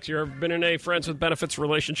feel sexier. Ever been in a friends with benefits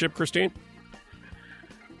relationship, Christine?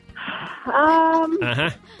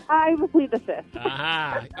 I would plead the fifth.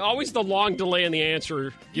 Always the long delay in the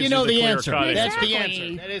answer. You know the answer. Exactly. That's the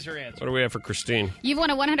answer. That is her answer. What do we have for Christine? You've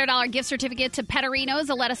won a $100 gift certificate to Petterino's,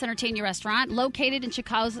 a Let Us Entertain You restaurant located in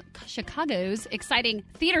Chicago's exciting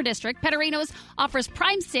theater district. Petterino's offers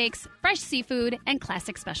prime steaks, fresh seafood, and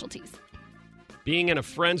classic specialties. Being in a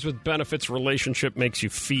friends with benefits relationship makes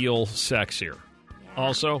you feel sexier. Yeah.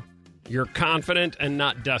 Also, you're confident and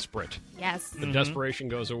not desperate. Yes. The desperation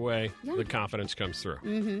goes away. Yeah. The confidence comes through.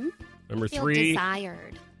 Mm-hmm. Number feel 3.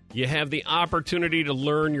 Desired. You have the opportunity to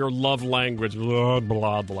learn your love language. Blah,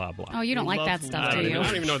 blah, blah, blah. Oh, you don't like that stuff, do you? I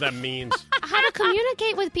don't even know what that means. How to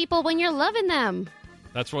communicate with people when you're loving them.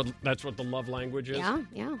 That's what the love language is?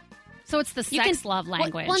 Yeah. So it's the sex love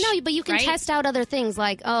language. Well, no, but you can test out other things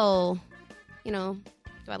like, do I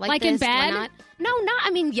like this? In bed? Do I not? No, not.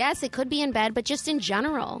 I mean, yes, it could be in bed, but just in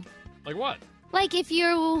general. Like what? Like if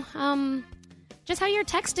you, just how you're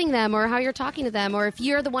texting them or how you're talking to them or if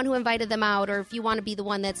you're the one who invited them out or if you want to be the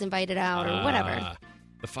one that's invited out or whatever.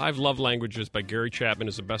 The 5 Love Languages by Gary Chapman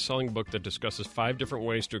is a best-selling book that discusses 5 different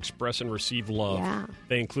ways to express and receive love. Yeah.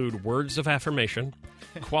 They include words of affirmation,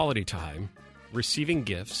 quality time, receiving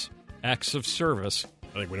gifts, acts of service,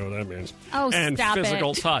 I think we know what that means, and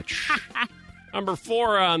physical touch. Number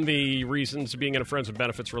 4 on the reasons being in a friends with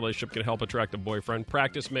benefits relationship can help attract a boyfriend.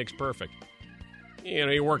 Practice makes perfect.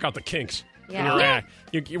 You work out the kinks. Yeah.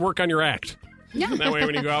 You work on your act. Yeah. That way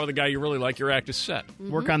when you go out with a guy you really like, your act is set.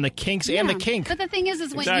 Mm-hmm. Work on the kinks and the kink. But the thing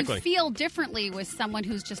is when you feel differently with someone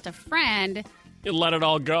who's just a friend, you let it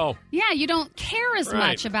all go. Yeah, you don't care as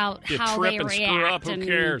much about how they react. Screw up, who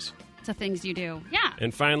cares? To things you do. Yeah.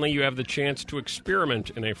 And finally, you have the chance to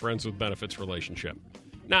experiment in a friends with benefits relationship.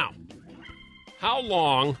 Now, how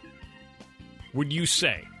long would you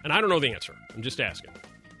say, and I don't know the answer, I'm just asking,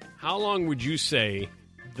 how long would you say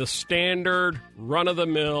the standard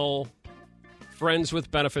run-of-the-mill friends with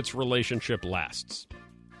benefits relationship lasts?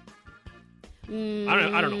 I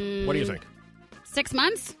don't know. What do you think? 6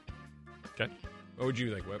 months? Okay. What would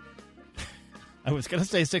you think, Whip? I was going to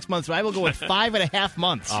say 6 months, but I will go with 5.5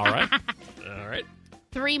 months. All right.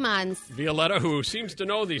 3 months. Violetta, who seems to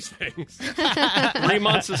know these things. 3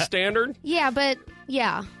 months is standard? Yeah, but 3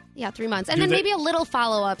 months. And then maybe a little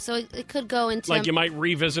follow-up, so it could go into... Like you might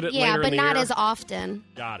revisit it later in the year? Yeah, but not as often.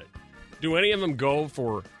 Got it. Do any of them go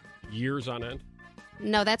for years on end?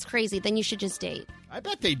 No, that's crazy. Then you should just date. I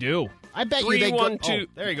bet they do. I bet 3, you they 1, go... 2. Oh,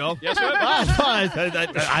 there you go. Yes, Whip?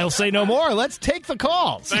 I'll say no more. Let's take the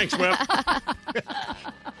calls. Thanks, Whip.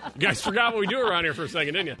 You guys forgot what we do around here for a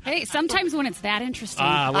second, didn't you? Hey, sometimes when it's that interesting.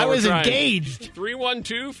 I was engaged.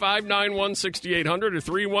 312-591-6800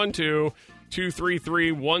 or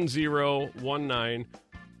 312-233-1019.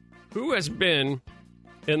 Who has been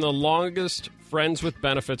in the longest friends with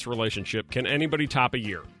benefits relationship? Can anybody top a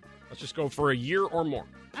year? Let's just go for a year or more.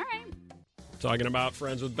 All right. Talking about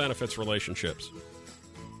friends with benefits relationships.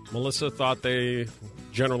 Melissa thought they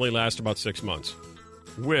generally last about 6 months.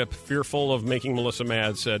 Whip, fearful of making Melissa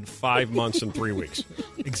mad, said 5 months and 3 weeks.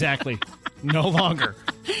 Exactly. No longer.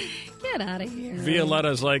 Get out of here.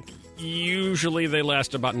 Violetta's like, usually they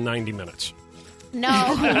last about 90 minutes.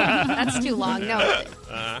 No, that's too long. No.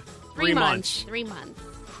 3 months. 3 months.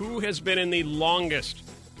 Who has been in the longest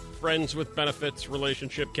friends with benefits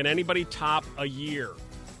relationship? Can anybody top a year?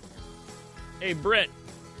 Hey, Britt.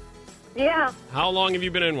 Yeah. How long have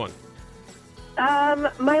you been in one?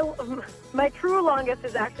 My true longest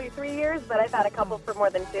is actually 3 years, but I've had a couple for more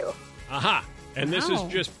than 2. Aha. And this is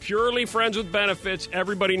just purely friends with benefits.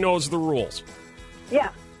 Everybody knows the rules.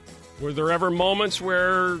 Yeah. Were there ever moments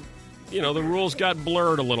where, the rules got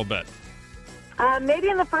blurred a little bit? Maybe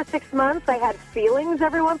in the first 6 months I had feelings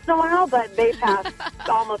every once in a while, but they passed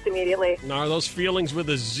almost immediately. Now, are those feelings with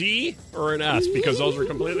a Z or an S? Because those are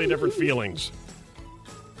completely different feelings.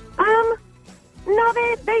 No,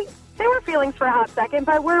 they were feelings for a hot second,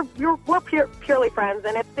 but we're purely friends,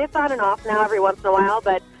 and it's on and off now every once in a while.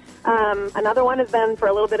 But another one has been for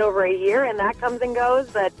a little bit over a year, and that comes and goes.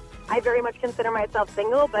 But I very much consider myself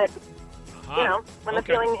single, but, you know, when the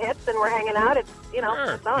feeling hits and we're hanging out, it's, you know,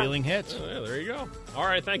 it's on. Feeling hits. Yeah, there you go. All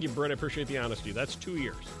right, thank you, Britt. I appreciate the honesty. That's 2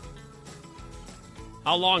 years.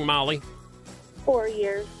 How long, Molly? 4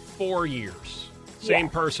 years. 4 years. Same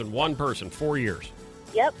person, one person, 4 years.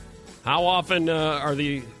 Yep. How often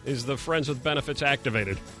is the Friends with Benefits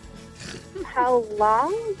activated? How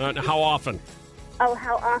long? How often? Oh,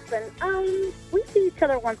 how often? We see each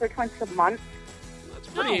other once or twice a month. That's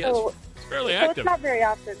pretty. It's fairly so active. It's not very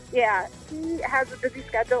often. Yeah, he has a busy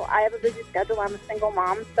schedule. I have a busy schedule. I'm a single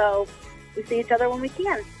mom, so we see each other when we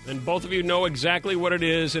can. And both of you know exactly what it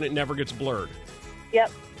is, and it never gets blurred.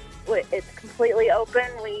 Yep. It's completely open.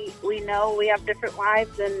 We know we have different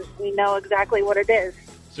lives, and we know exactly what it is.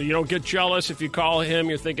 So you don't get jealous if you call him.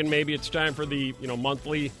 You're thinking maybe it's time for the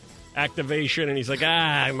monthly activation, and he's like,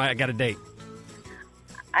 I got a date.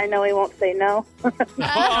 I know he won't say no.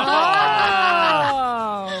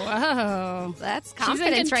 Oh, that's She's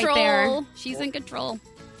confidence in control. right there. She's in control.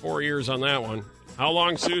 4 years on that one. How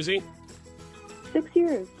long, Susie? 6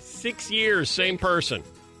 years. 6 years, same person.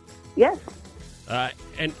 Yes.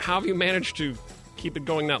 And how have you managed to keep it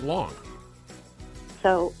going that long?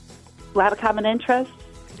 So, a lot of common interests.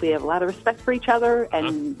 We have a lot of respect for each other,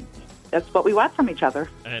 and that's what we want from each other.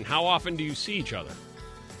 And how often do you see each other?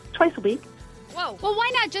 Twice a week. Whoa. Well, why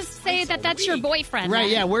not just say that that's your boyfriend? Right,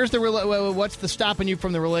 then? yeah. Where's what's the stopping you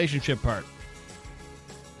from the relationship part?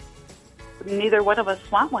 Neither one of us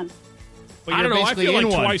want one. Well, I you're don't know. I basically feel like in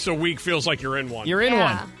one. twice a week feels like you're in one. You're in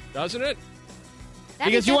one. Doesn't it?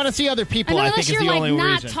 Because you want to see other people, I think, is the only Unless you're like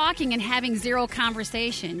not reason. talking and having zero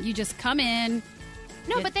conversation. You just come in.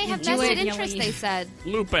 No, but they have do vested it, interest, you they said.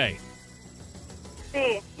 Lupe.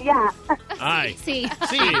 Sí, yeah. Ay. Sí.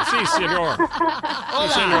 Sí, señor. Sí,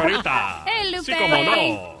 señorita. Hey, Lupe. Sí, como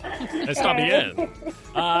no. Está bien.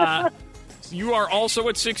 You are also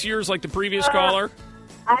at 6 years like the previous caller?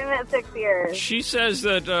 I'm at 6 years. She says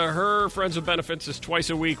that her Friends with Benefits is twice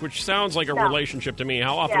a week, which sounds like a relationship to me.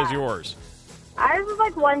 How often is yours? Ours is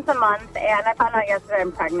like once a month, and I found out yesterday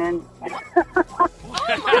I'm pregnant.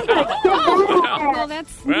 Well,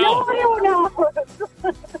 that's... No.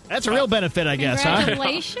 That's a real benefit, I guess, huh?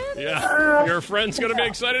 Congratulations. Yeah. Your friend's going to be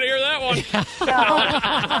excited to hear that one.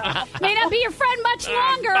 May not be your friend much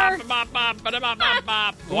longer.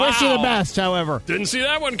 Wow. Wish you the best, however. Didn't see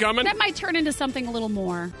that one coming. That might turn into something a little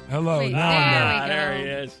more. Hello. Wait, Now I'm there we go. There he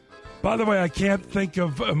is. By the way, I can't think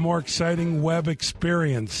of a more exciting web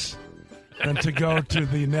experience than to go to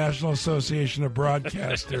the National Association of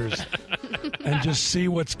Broadcasters and just see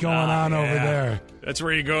what's going on over there. That's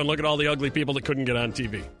where you go and look at all the ugly people that couldn't get on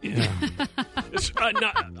TV. Yeah.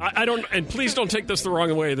 I don't, and please don't take this the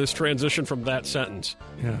wrong way, this transition from that sentence.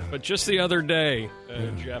 Yeah. But just the other day,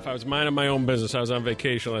 Jeff, I was minding my own business. I was on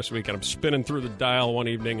vacation last week, and I'm spinning through the dial one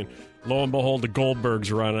evening, and lo and behold, the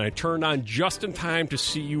Goldbergs are on, and I turned on just in time to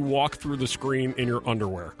see you walk through the screen in your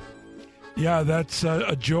underwear. Yeah, that's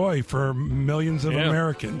a joy for millions of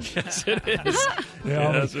Americans. Yes, it is.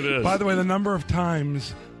 Yes, it is. By the way, the number of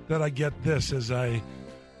times that I get this as I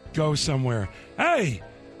go somewhere. Hey,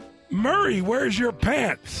 Murray, where's your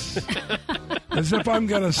pants? As if I'm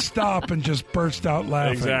going to stop and just burst out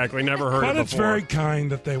laughing. Exactly. Never heard it before. But it's very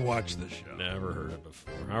kind that they watch the show. Never heard it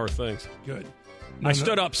before. How are things? Good. I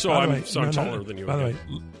stood up, so I'm taller than you. By the way,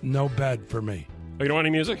 no bed for me. Oh, you don't want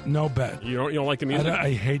any music? No bed. You don't like the music?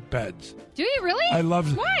 I hate beds. Do you really? I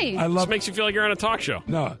love. Why? I love. This makes you feel like you're on a talk show.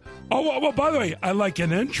 No. Oh well. By the way, I like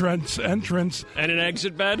an entrance, and an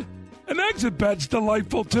exit bed. An exit bed's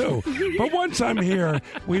delightful too. But once I'm here,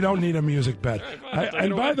 we don't need a music bed.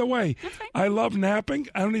 And by the way, I love napping.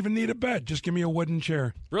 I don't even need a bed. Just give me a wooden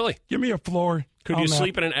chair. Really? Give me a floor. Could I'll you nap.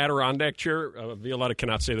 sleep in an Adirondack chair? Violetta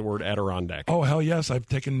cannot say the word Adirondack. Oh, hell yes. I've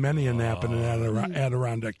taken many a nap in an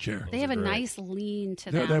Adirondack chair. They have a nice lean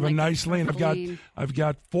to them. They have a nice lean. lean. I've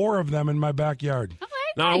got 4 of them in my backyard.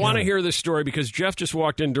 Now, I want to hear this story because Jeff just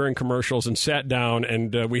walked in during commercials and sat down,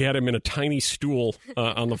 and we had him in a tiny stool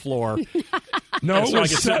on the floor. No, and it so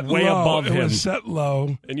was I could set sit way low. above It him. was set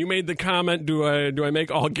low. And you made the comment, do I make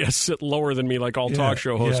all guests sit lower than me like all talk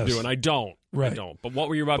show hosts yes. do? And I don't. Right. I don't. But what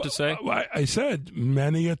were you about to say? I said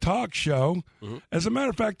many a talk show. Mm-hmm. As a matter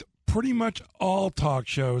of fact, pretty much all talk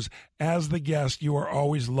shows, as the guest, you are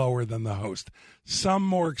always lower than the host. Some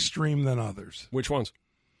more extreme than others. Which ones?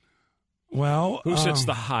 Well, who sits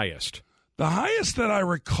the highest? The highest that I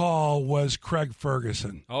recall was Craig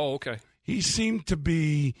Ferguson. Oh, okay. He seemed to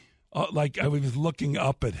be like I was looking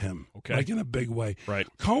up at him, okay, like in a big way. Right.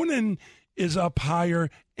 Conan is up higher,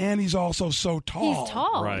 and he's also so tall. He's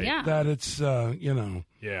tall, right? Yeah. That it's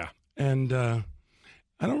Yeah. And I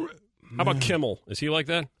don't. How about Kimmel? Is he like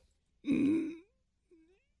that?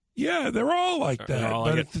 Yeah, they're all like that,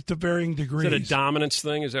 but it's to varying degrees. Is it a dominance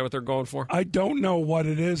thing? Is that what they're going for? I don't know what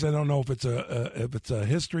it is. I don't know if it's a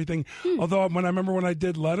history thing. Although when I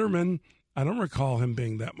did Letterman, I don't recall him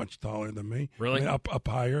being that much taller than me. Really? I mean, up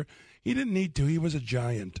higher. He didn't need to. He was a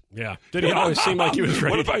giant. Yeah. Did he always seem like he was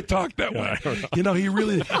ready? What if I talked that way? He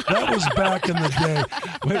really, that was back in the day.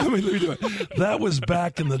 Wait, let me do it. That was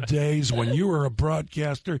back in the days when you were a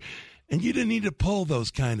broadcaster and you didn't need to pull those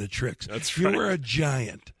kind of tricks. That's you right. were a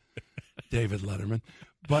giant, David Letterman.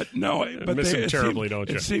 But no, I miss him terribly, don't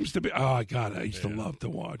you? It seems to be. Oh, God, I used to love to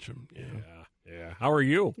watch him. Yeah. How are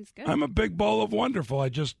you? He's good. I'm a big bowl of wonderful. I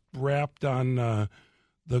just wrapped on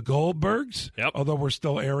the Goldbergs, although we're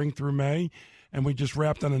still airing through May. And we just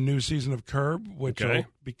wrapped on a new season of Curb, which will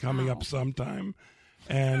be coming up sometime.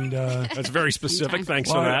 And that's very specific. Thanks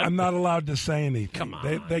for that. I'm not allowed to say anything. Come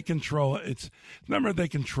on. They control it. They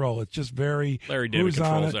control. It's just very Larry David who's on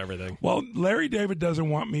controls it. everything. Well, Larry David doesn't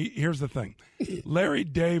want me. Here's the thing. Larry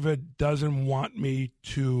David doesn't want me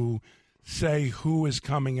to say who is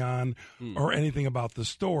coming on or anything about the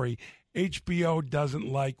story. HBO doesn't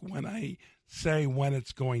like when I say when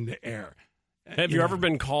it's going to air. Have you ever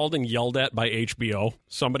been called and yelled at by HBO?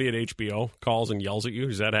 Somebody at HBO calls and yells at you?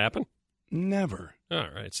 Does that happen? Never. All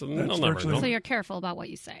right. So That's they'll never virtually- know. So you're careful about what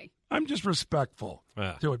you say. I'm just respectful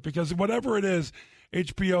to it because whatever it is,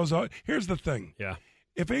 HBO's. Here's the thing. Yeah.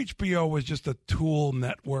 If HBO was just a tool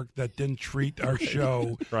network that didn't treat our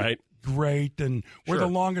show great, and we're the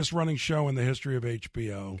longest running show in the history of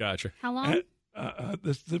HBO. Gotcha. How long?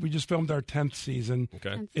 We just filmed our 10th season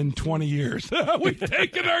in 20 years. We've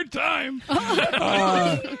taken our time.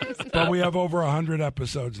 But we have over 100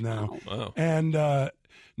 episodes now. Oh, wow. And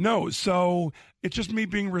no, so it's just me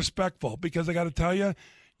being respectful because I got to tell you,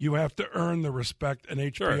 you have to earn the respect, and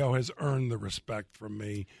HBO has earned the respect from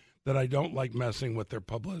me that I don't like messing with their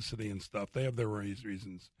publicity and stuff. They have their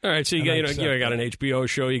reasons. All right, so you got an HBO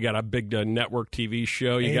show, you got a big network TV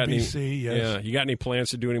show. You got ABC, yes. Yeah, you got any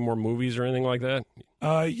plans to do any more movies or anything like that?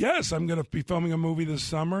 Yes, I'm going to be filming a movie this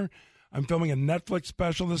summer. I'm filming a Netflix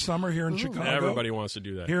special this summer here in Chicago. Everybody wants to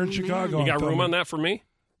do that. Here in Chicago. You got I'm room filming- on that for me?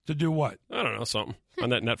 To do what? I don't know, something on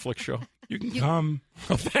that Netflix show. You can come.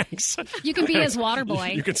 Oh, thanks. You can be his water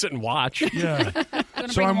boy. You can sit and watch. Yeah. Gonna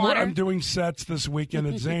So bring water? I'm doing sets this weekend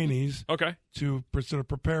at Zanies. Okay. To sort of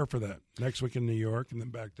prepare for that. Next week in New York and then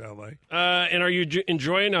back to L.A. And are you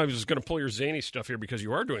enjoying? I was just going to pull your zany stuff here because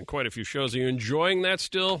you are doing quite a few shows. Are you enjoying that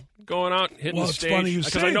still? Going out, hitting Well, the it's stage? funny you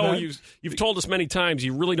Because say I know that. you've told us many times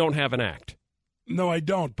you really don't have an act. No, I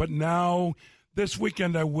don't. But now, this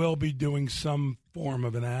weekend, I will be doing some form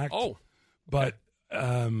of an act. Oh. But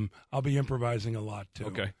I'll be improvising a lot, too.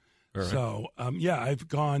 Okay. All right. So, I've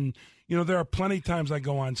gone, there are plenty of times I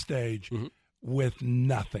go on stage with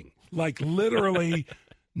nothing. Like, literally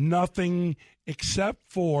nothing except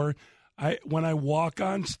for when I walk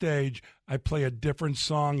on stage, I play a different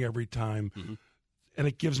song every time. And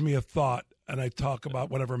it gives me a thought. And I talk about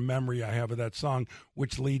whatever memory I have of that song,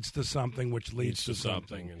 which leads to something, which leads to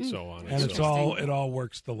something. and so on. And so it all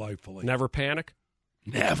works delightfully. Never panic?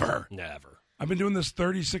 Never. Never. I've been doing this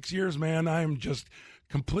 36 years, man. I am just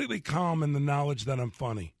completely calm in the knowledge that I'm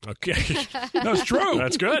funny. Okay. No, it's true.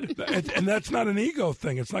 That's good. And that's not an ego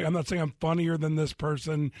thing. It's like I'm not saying I'm funnier than this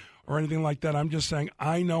person or anything like that. I'm just saying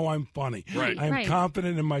I know I'm funny. Right. I'm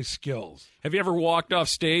confident in my skills. Have you ever walked off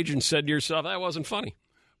stage and said to yourself, that wasn't funny?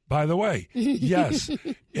 By the way, yes,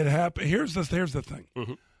 it happened. Here's the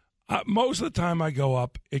thing. Most of the time I go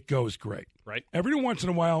up, it goes great. Right. Every once in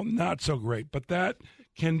a while, not so great. But that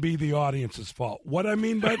can be the audience's fault. What I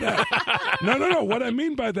mean by that, no. What I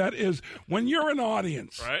mean by that is when you're an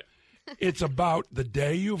audience, right? It's about the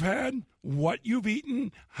day you've had, what you've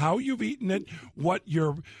eaten, how you've eaten it, what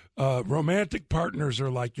your romantic partners are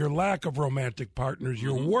like, your lack of romantic partners,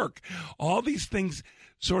 your work. All these things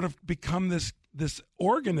sort of become this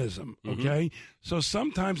organism, okay? So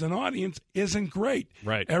sometimes an audience isn't great.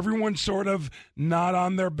 Right. Everyone's sort of not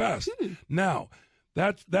on their best. Now,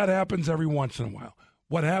 that happens every once in a while.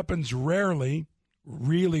 What happens rarely,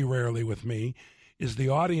 really rarely with me, is the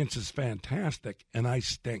audience is fantastic and I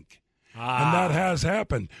stink. And that has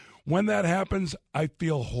happened. When that happens, I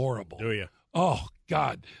feel horrible. Do you? Oh,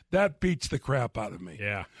 God, that beats the crap out of me.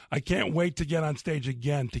 Yeah. I can't wait to get on stage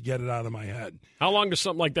again to get it out of my head. How long does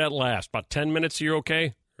something like that last? About 10 minutes, you're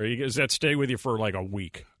okay? Or does that stay with you for like a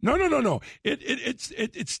week? No.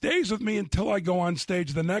 It stays with me until I go on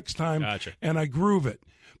stage the next time and I groove it.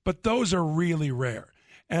 But those are really rare.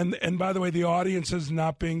 And by the way, the audience is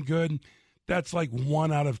not being good. That's like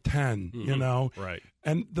 1 out of 10, you know? Right.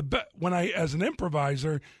 And when I, as an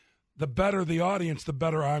improviser, the better the audience, the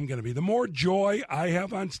better I'm going to be. The more joy I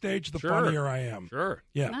have on stage, the funnier I am. Sure.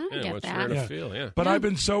 Yeah. I get what's that. there to feel, But I've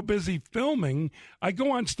been so busy filming. I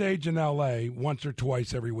go on stage in L.A. once or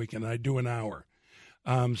twice every weekend. I do an hour.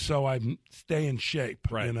 So I stay in shape,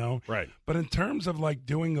 you know? Right. But in terms of like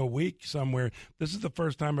doing a week somewhere, this is the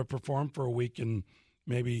first time I've performed for a week in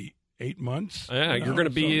maybe 8 months. Yeah, you're going to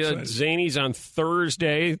be so at Zanies on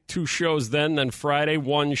Thursday, 2 shows then Friday,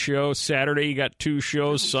 1 show. Saturday, you got 2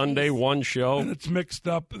 shows. Sunday, 1 show. And it's mixed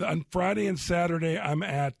up. On Friday and Saturday, I'm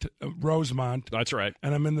at Rosemont. That's right.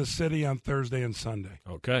 And I'm in the city on Thursday and Sunday.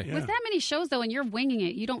 Okay. Yeah. With that many shows, though, and you're winging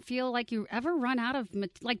it, you don't feel like you ever run out of,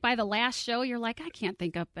 like by the last show, you're like, I can't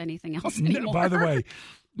think up anything else anymore. By the way,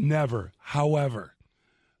 never. However,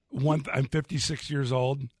 I'm 56 years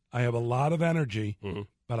old. I have a lot of energy. Mm-hmm.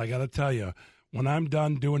 But I got to tell you, when I'm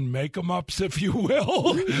done doing make-em-ups, if you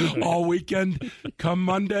will, all weekend, come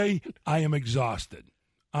Monday, I am exhausted.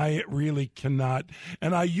 I really cannot.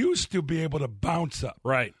 And I used to be able to bounce up.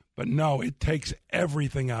 Right. But no, it takes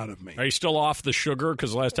everything out of me. Are you still off the sugar?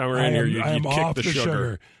 Because last time we were in here, you am kicked off the the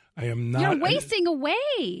sugar. I am not. You're wasting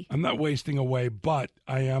away. I'm not wasting away, but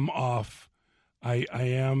I am off. I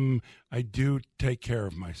do take care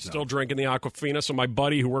of myself. Still drinking the Aquafina. So my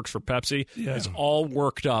buddy who works for Pepsi is all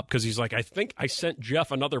worked up because he's like, I think I sent Jeff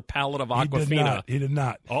another pallet of Aquafina. He did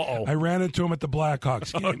not. Uh-oh. I ran into him at the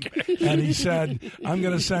Blackhawks game, and he said, I'm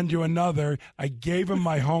going to send you another. I gave him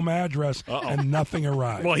my home address, and nothing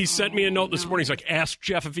arrived. Well, he sent me a note this morning. He's like, ask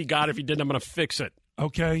Jeff if he got it. If he didn't, I'm going to fix it.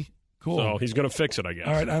 Okay. Cool. So he's going to fix it, I guess.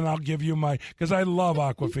 All right, and I'll give you because I love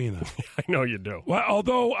Aquafina. I know you do. Well,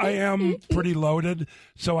 although I am pretty loaded,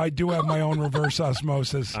 so I do have my own reverse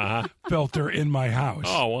osmosis filter in my house.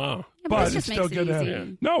 Oh, wow. But it's still good to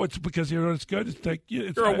have. No, it's because, you know, it's good.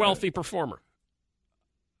 You're a wealthy performer.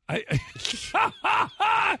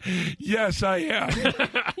 Yes, I am.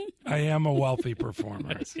 I am a wealthy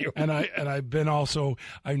performer, and I've been also.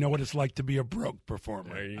 I know what it's like to be a broke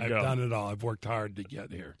performer. I've done it all. I've worked hard to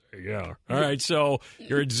get here. There you go. All right, so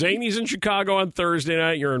you're at Zanies in Chicago on Thursday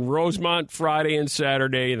night. You're in Rosemont Friday and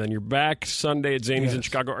Saturday, and then you're back Sunday at Zanies in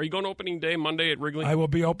Chicago. Are you going opening day Monday at Wrigley? I will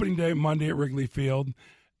be opening day Monday at Wrigley Field,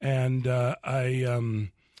 and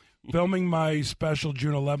filming my special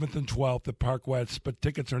June 11th and 12th at Park West, but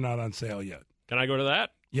tickets are not on sale yet. Can I go to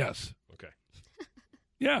that? Yes. Okay.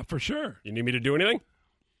 Yeah, for sure. You need me to do anything?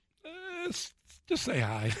 Just say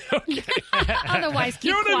hi. Okay. Otherwise, keep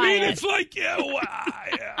you know what quiet. I mean? It's like,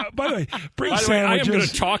 by the way, bring sandwiches. I am going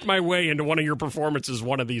to talk my way into one of your performances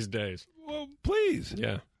one of these days. Well, please.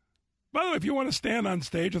 Yeah. By the way, if you want to stand on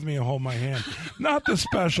stage with me and hold my hand, not the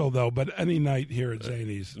special, though, but any night here at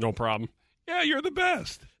Zanies. No problem. Yeah, you're the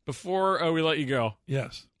best. Before we let you go.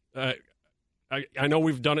 Yes. I know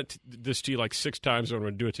we've done this to you like 6 times, but I'm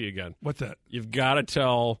going to do it to you again. What's that? You've got to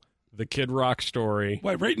tell the Kid Rock story.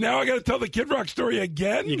 Wait, right now I got to tell the Kid Rock story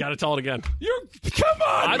again? You got to tell it again. Come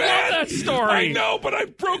on, man. I love that story. I know, but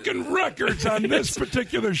I've broken records on this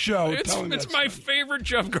particular show. It's my favorite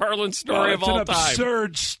Jeff Garland story of all time. It's an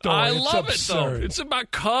absurd story. I love it, though. It's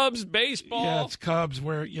about Cubs baseball. Yeah, it's Cubs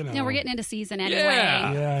where, you know. Yeah, we're getting into season anyway.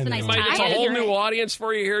 Yeah, it's a nice It's a time. whole new audience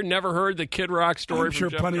for you here. Never heard the Kid Rock story I'm sure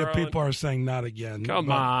from Jeff plenty Garland. of people are saying not again. Come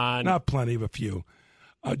on. Not plenty, but a few.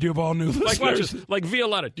 Do you have all new listeners? Like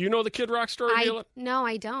Violetta. Do you know the Kid Rock story, Violetta? No,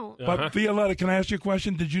 I don't. But Violetta, can I ask you a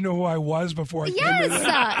question? Did you know who I was before I came Yes, here?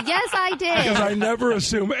 yes, I did. Because I never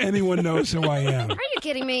assume anyone knows who I am. Are you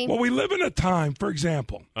kidding me? Well, we live in a time, for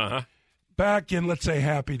example, back in, let's say,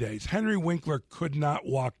 Happy Days, Henry Winkler could not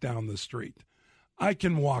walk down the street. I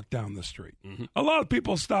can walk down the street. Mm-hmm. A lot of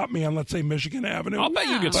people stop me on, let's say, Michigan Avenue. I'll bet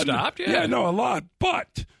you get stopped, Yeah, no, a lot,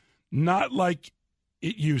 but not like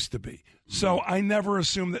it used to be. So I never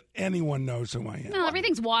assume that anyone knows who I am. No,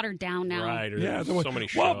 everything's watered down now. Right. Yeah, so many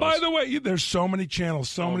shows. Well, by the way, there's so many channels,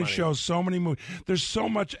 so many shows, so many movies. There's so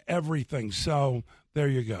much everything. So there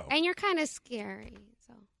you go. And you're kind of scary.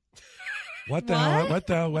 So. What the hell? What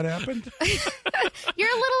the hell? What happened? You're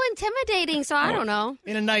a little intimidating, so I don't know.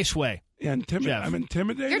 In a nice way. Yeah, I'm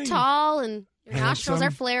intimidating. You're tall and your nostrils Handsome.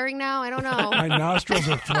 are flaring now. I don't know. My nostrils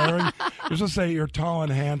are flaring. Just to say you're tall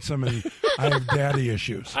and handsome, and I have daddy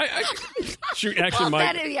issues. She actually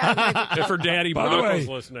might. If her daddy By the Bronco's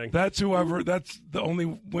way, listening. that's the only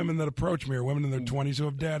women that approach me are women in their 20s who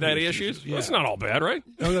have daddy issues? Yeah. That's not all bad, right?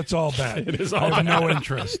 No, that's all bad. It is all I have bad. no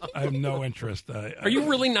interest. I have no interest. Are you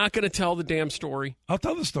really not going to tell the damn story? I'll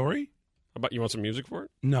tell the story. How about you want some music for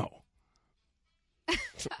it? No.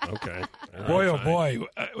 Okay. Boy, oh boy.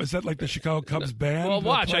 Was that like the Chicago Cubs band? Well,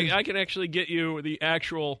 watch. plays? I can actually get you the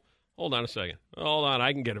actual. Hold on a second. Hold on.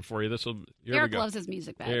 I can get it for you. Here Eric we go. loves his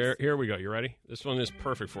music bags. Here we go. You ready? This one is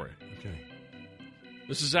perfect for you. Okay.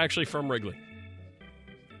 This is actually from Wrigley.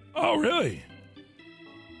 Oh, really?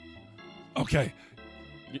 Okay.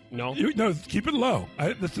 No? No, keep it low.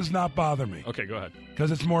 This does not bother me. Okay, go ahead.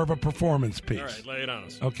 Because it's more of a performance piece. All right, lay it on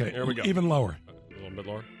us. Okay. Here we go. Even lower. A little bit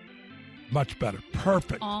lower. Much better.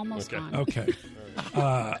 Perfect. Almost gone. Okay.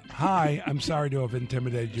 Hi, I'm sorry to have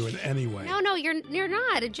intimidated you in any way. No, you're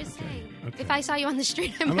not. I'm just saying. Okay. If I saw you on the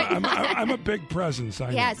street, I might not. I'm a big presence. I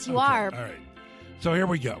know. Yes, you Okay, are. All right. So here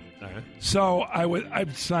we go. So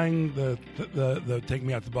I've sang the Take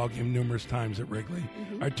Me Out to the Ball Game numerous times at Wrigley.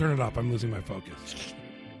 Mm-hmm. I turn it off. I'm losing my focus.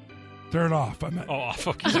 Turn it off. Off.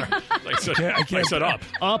 Okay, sorry. I can't set up.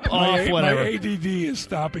 Up, my, off, whatever. My ADD is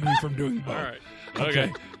stopping me from doing both. All right.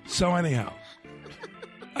 Okay. So anyhow,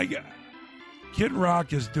 Kid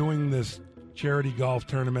Rock is doing this charity golf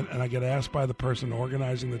tournament, and I get asked by the person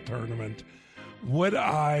organizing the tournament, would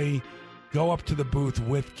I go up to the booth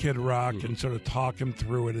with Kid Rock and sort of talk him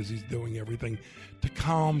through it as he's doing everything to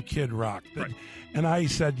calm Kid Rock? Right. And I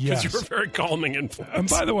said yes. Because you're a very calming influence. And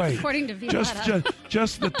by the way, According to Violetta.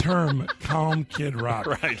 just the term calm Kid Rock.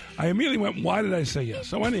 Right. I immediately went, why did I say yes?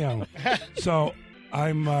 So anyhow,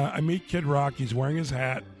 I meet Kid Rock. He's wearing his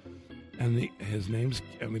hat, and his name's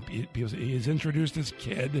he's introduced as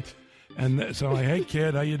Kid. And so I'm like, hey,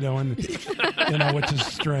 kid, how you doing? Which is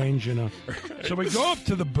strange, So we go up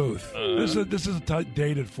to the booth. This is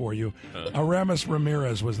dated for you. Aramis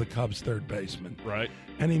Ramirez was the Cubs' third baseman. Right.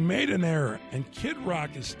 And he made an error, and Kid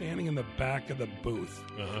Rock is standing in the back of the booth.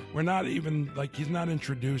 We're not even, he's not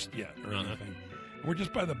introduced yet or anything. We're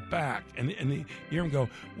just by the back, and you hear him go,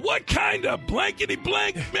 what kind of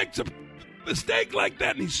blankety-blank makes a mistake like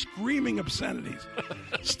that? And he's screaming obscenities.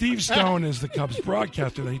 Steve Stone is the Cubs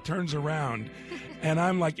broadcaster, and he turns around, and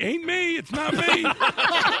I'm like, ain't me, it's not me.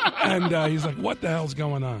 And he's like, what the hell's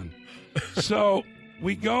going on? So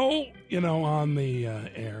we go, on the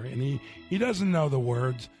air, and he doesn't know the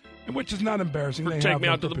words, which is not embarrassing. Take me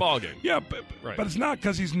out to the ball game. Yeah, but it's not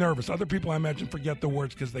because he's nervous. Other people, I imagine, forget the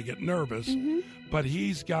words because they get nervous. Mm-hmm. But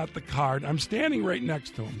he's got the card. I'm standing right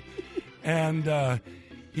next to him, and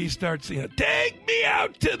he starts, take me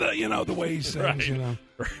out to the, the way he sings,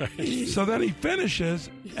 Right. So then he finishes,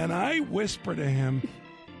 and I whisper to him,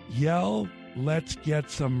 yell, let's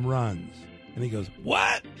get some runs. And he goes,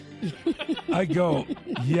 what? I go,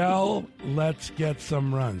 yell, let's get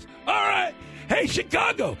some runs. All right. Hey,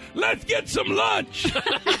 Chicago, let's get some lunch.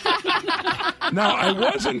 Now, I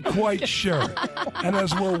wasn't quite sure. And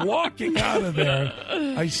as we're walking out of there,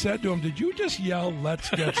 I said to him, did you just yell, let's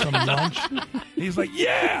get some lunch? He's like,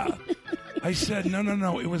 yeah. I said,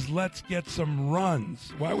 no, it was let's get some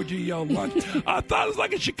runs. Why would you yell lunch? I thought it was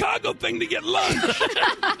like a Chicago thing to get lunch.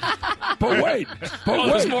 But wait.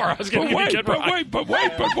 There's more. I was going to wait.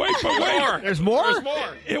 There's more? There's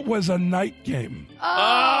more. It was a night game.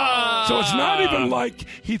 Oh. So it's not even like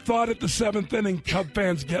he thought at the seventh inning Cub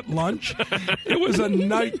fans get lunch. It was a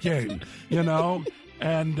night game,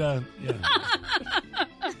 and yeah.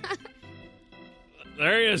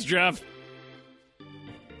 There he is, Jeff.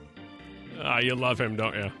 You love him,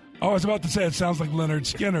 don't you? Oh, I was about to say it sounds like Leonard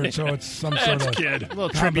Skinner, so it's some sort of kid. A little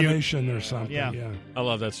combination or something. Yeah. I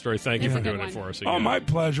love that story. Thank you for doing it for us again. Oh, my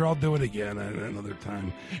pleasure. I'll do it again at another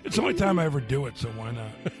time. It's the only time I ever do it, so why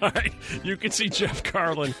not? All right. You can see Jeff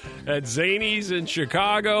Carlin at Zanies in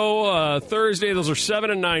Chicago Thursday. Those are 7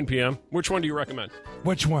 and 9 p.m. Which one do you recommend?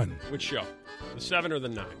 Which one? Which show? The 7 or the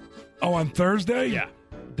 9? Oh, on Thursday? Yeah.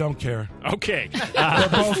 Don't care. Okay.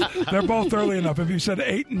 They're both early enough. If you said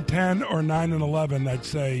 8 and 10 or 9 and 11, I'd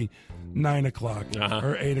say 9 o'clock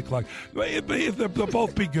or 8 o'clock. They'll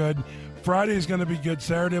both be good. Friday is going to be good.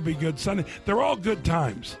 Saturday will be good. Sunday. They're all good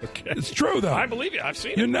times. Okay. It's true, though. I believe you. I've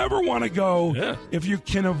seen it. You never want to go if you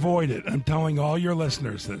can avoid it. I'm telling all your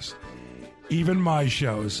listeners this. Even my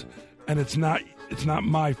shows, and it's not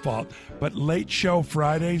my fault, but late show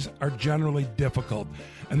Fridays are generally difficult.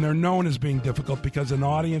 And they're known as being difficult because an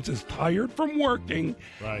audience is tired from working,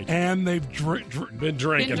 and they've been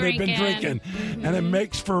drinking. They've been drinking, and it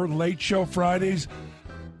makes for late show Fridays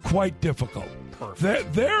quite difficult.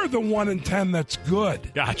 Perfect. They're the 1 in 10 that's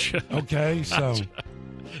good. Gotcha. Okay, so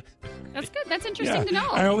that's good. That's interesting to know.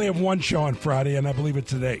 I only have one show on Friday, and I believe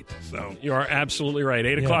it's at 8. So you are absolutely right.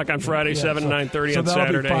 8 o'clock on Friday, 7 to 9:30 on that'll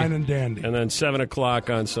Saturday. Be fine and dandy. And then 7 o'clock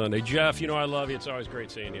on Sunday. Jeff, I love you. It's always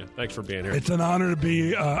great seeing you. Thanks for being here. It's an honor to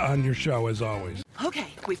be on your show, as always. Okay,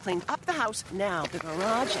 we've cleaned up the house. Now the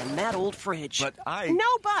garage and that old fridge. But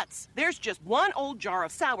No buts. There's just one old jar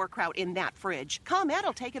of sauerkraut in that fridge. ComEd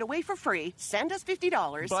will take it away for free. Send us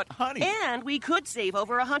 $50. But, honey. And we could save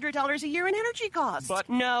over $100 a year in energy costs. But.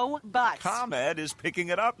 No buts. ComEd is picking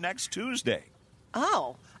it up next Tuesday.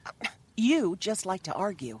 Oh. You just like to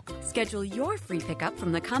argue. Schedule your free pickup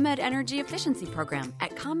from the ComEd Energy Efficiency Program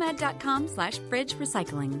at ComEd.com/fridge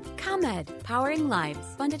recycling. ComEd, powering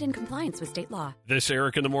lives, funded in compliance with state law. This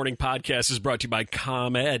Eric in the Morning podcast is brought to you by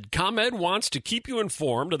ComEd. ComEd wants to keep you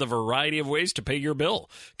informed of the variety of ways to pay your bill.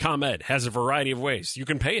 ComEd has a variety of ways. You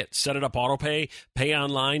can pay it. Set it up auto pay, pay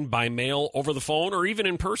online, by mail, over the phone, or even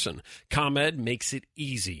in person. ComEd makes it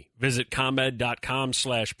easy. Visit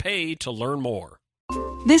ComEd.com/pay to learn more.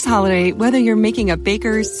 This holiday, whether you're making a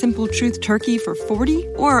Baker's Simple Truth turkey for 40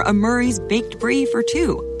 or a Murray's Baked Brie for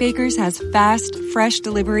 2, Baker's has fast, fresh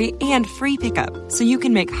delivery and free pickup, so you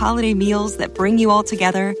can make holiday meals that bring you all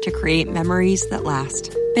together to create memories that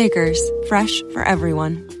last. Baker's, fresh for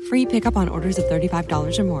everyone. Free pickup on orders of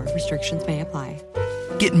 $35 or more. Restrictions may apply.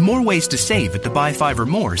 Get more ways to save at the Buy 5 or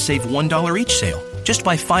More Save $1 each sale. Just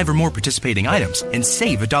buy 5 or more participating items and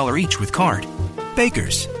save $1 each with card.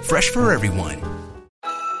 Baker's, fresh for everyone.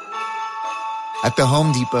 At the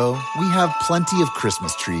Home Depot, we have plenty of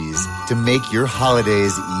Christmas trees to make your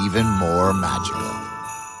holidays even more magical.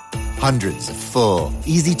 Hundreds of full,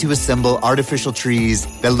 easy-to-assemble artificial trees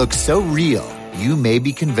that look so real, you may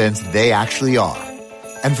be convinced they actually are.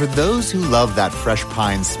 And for those who love that fresh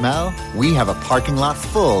pine smell, we have a parking lot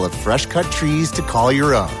full of fresh-cut trees to call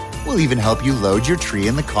your own. We'll even help you load your tree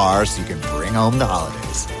in the car so you can bring home the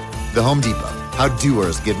holidays. The Home Depot, how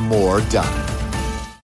doers get more done.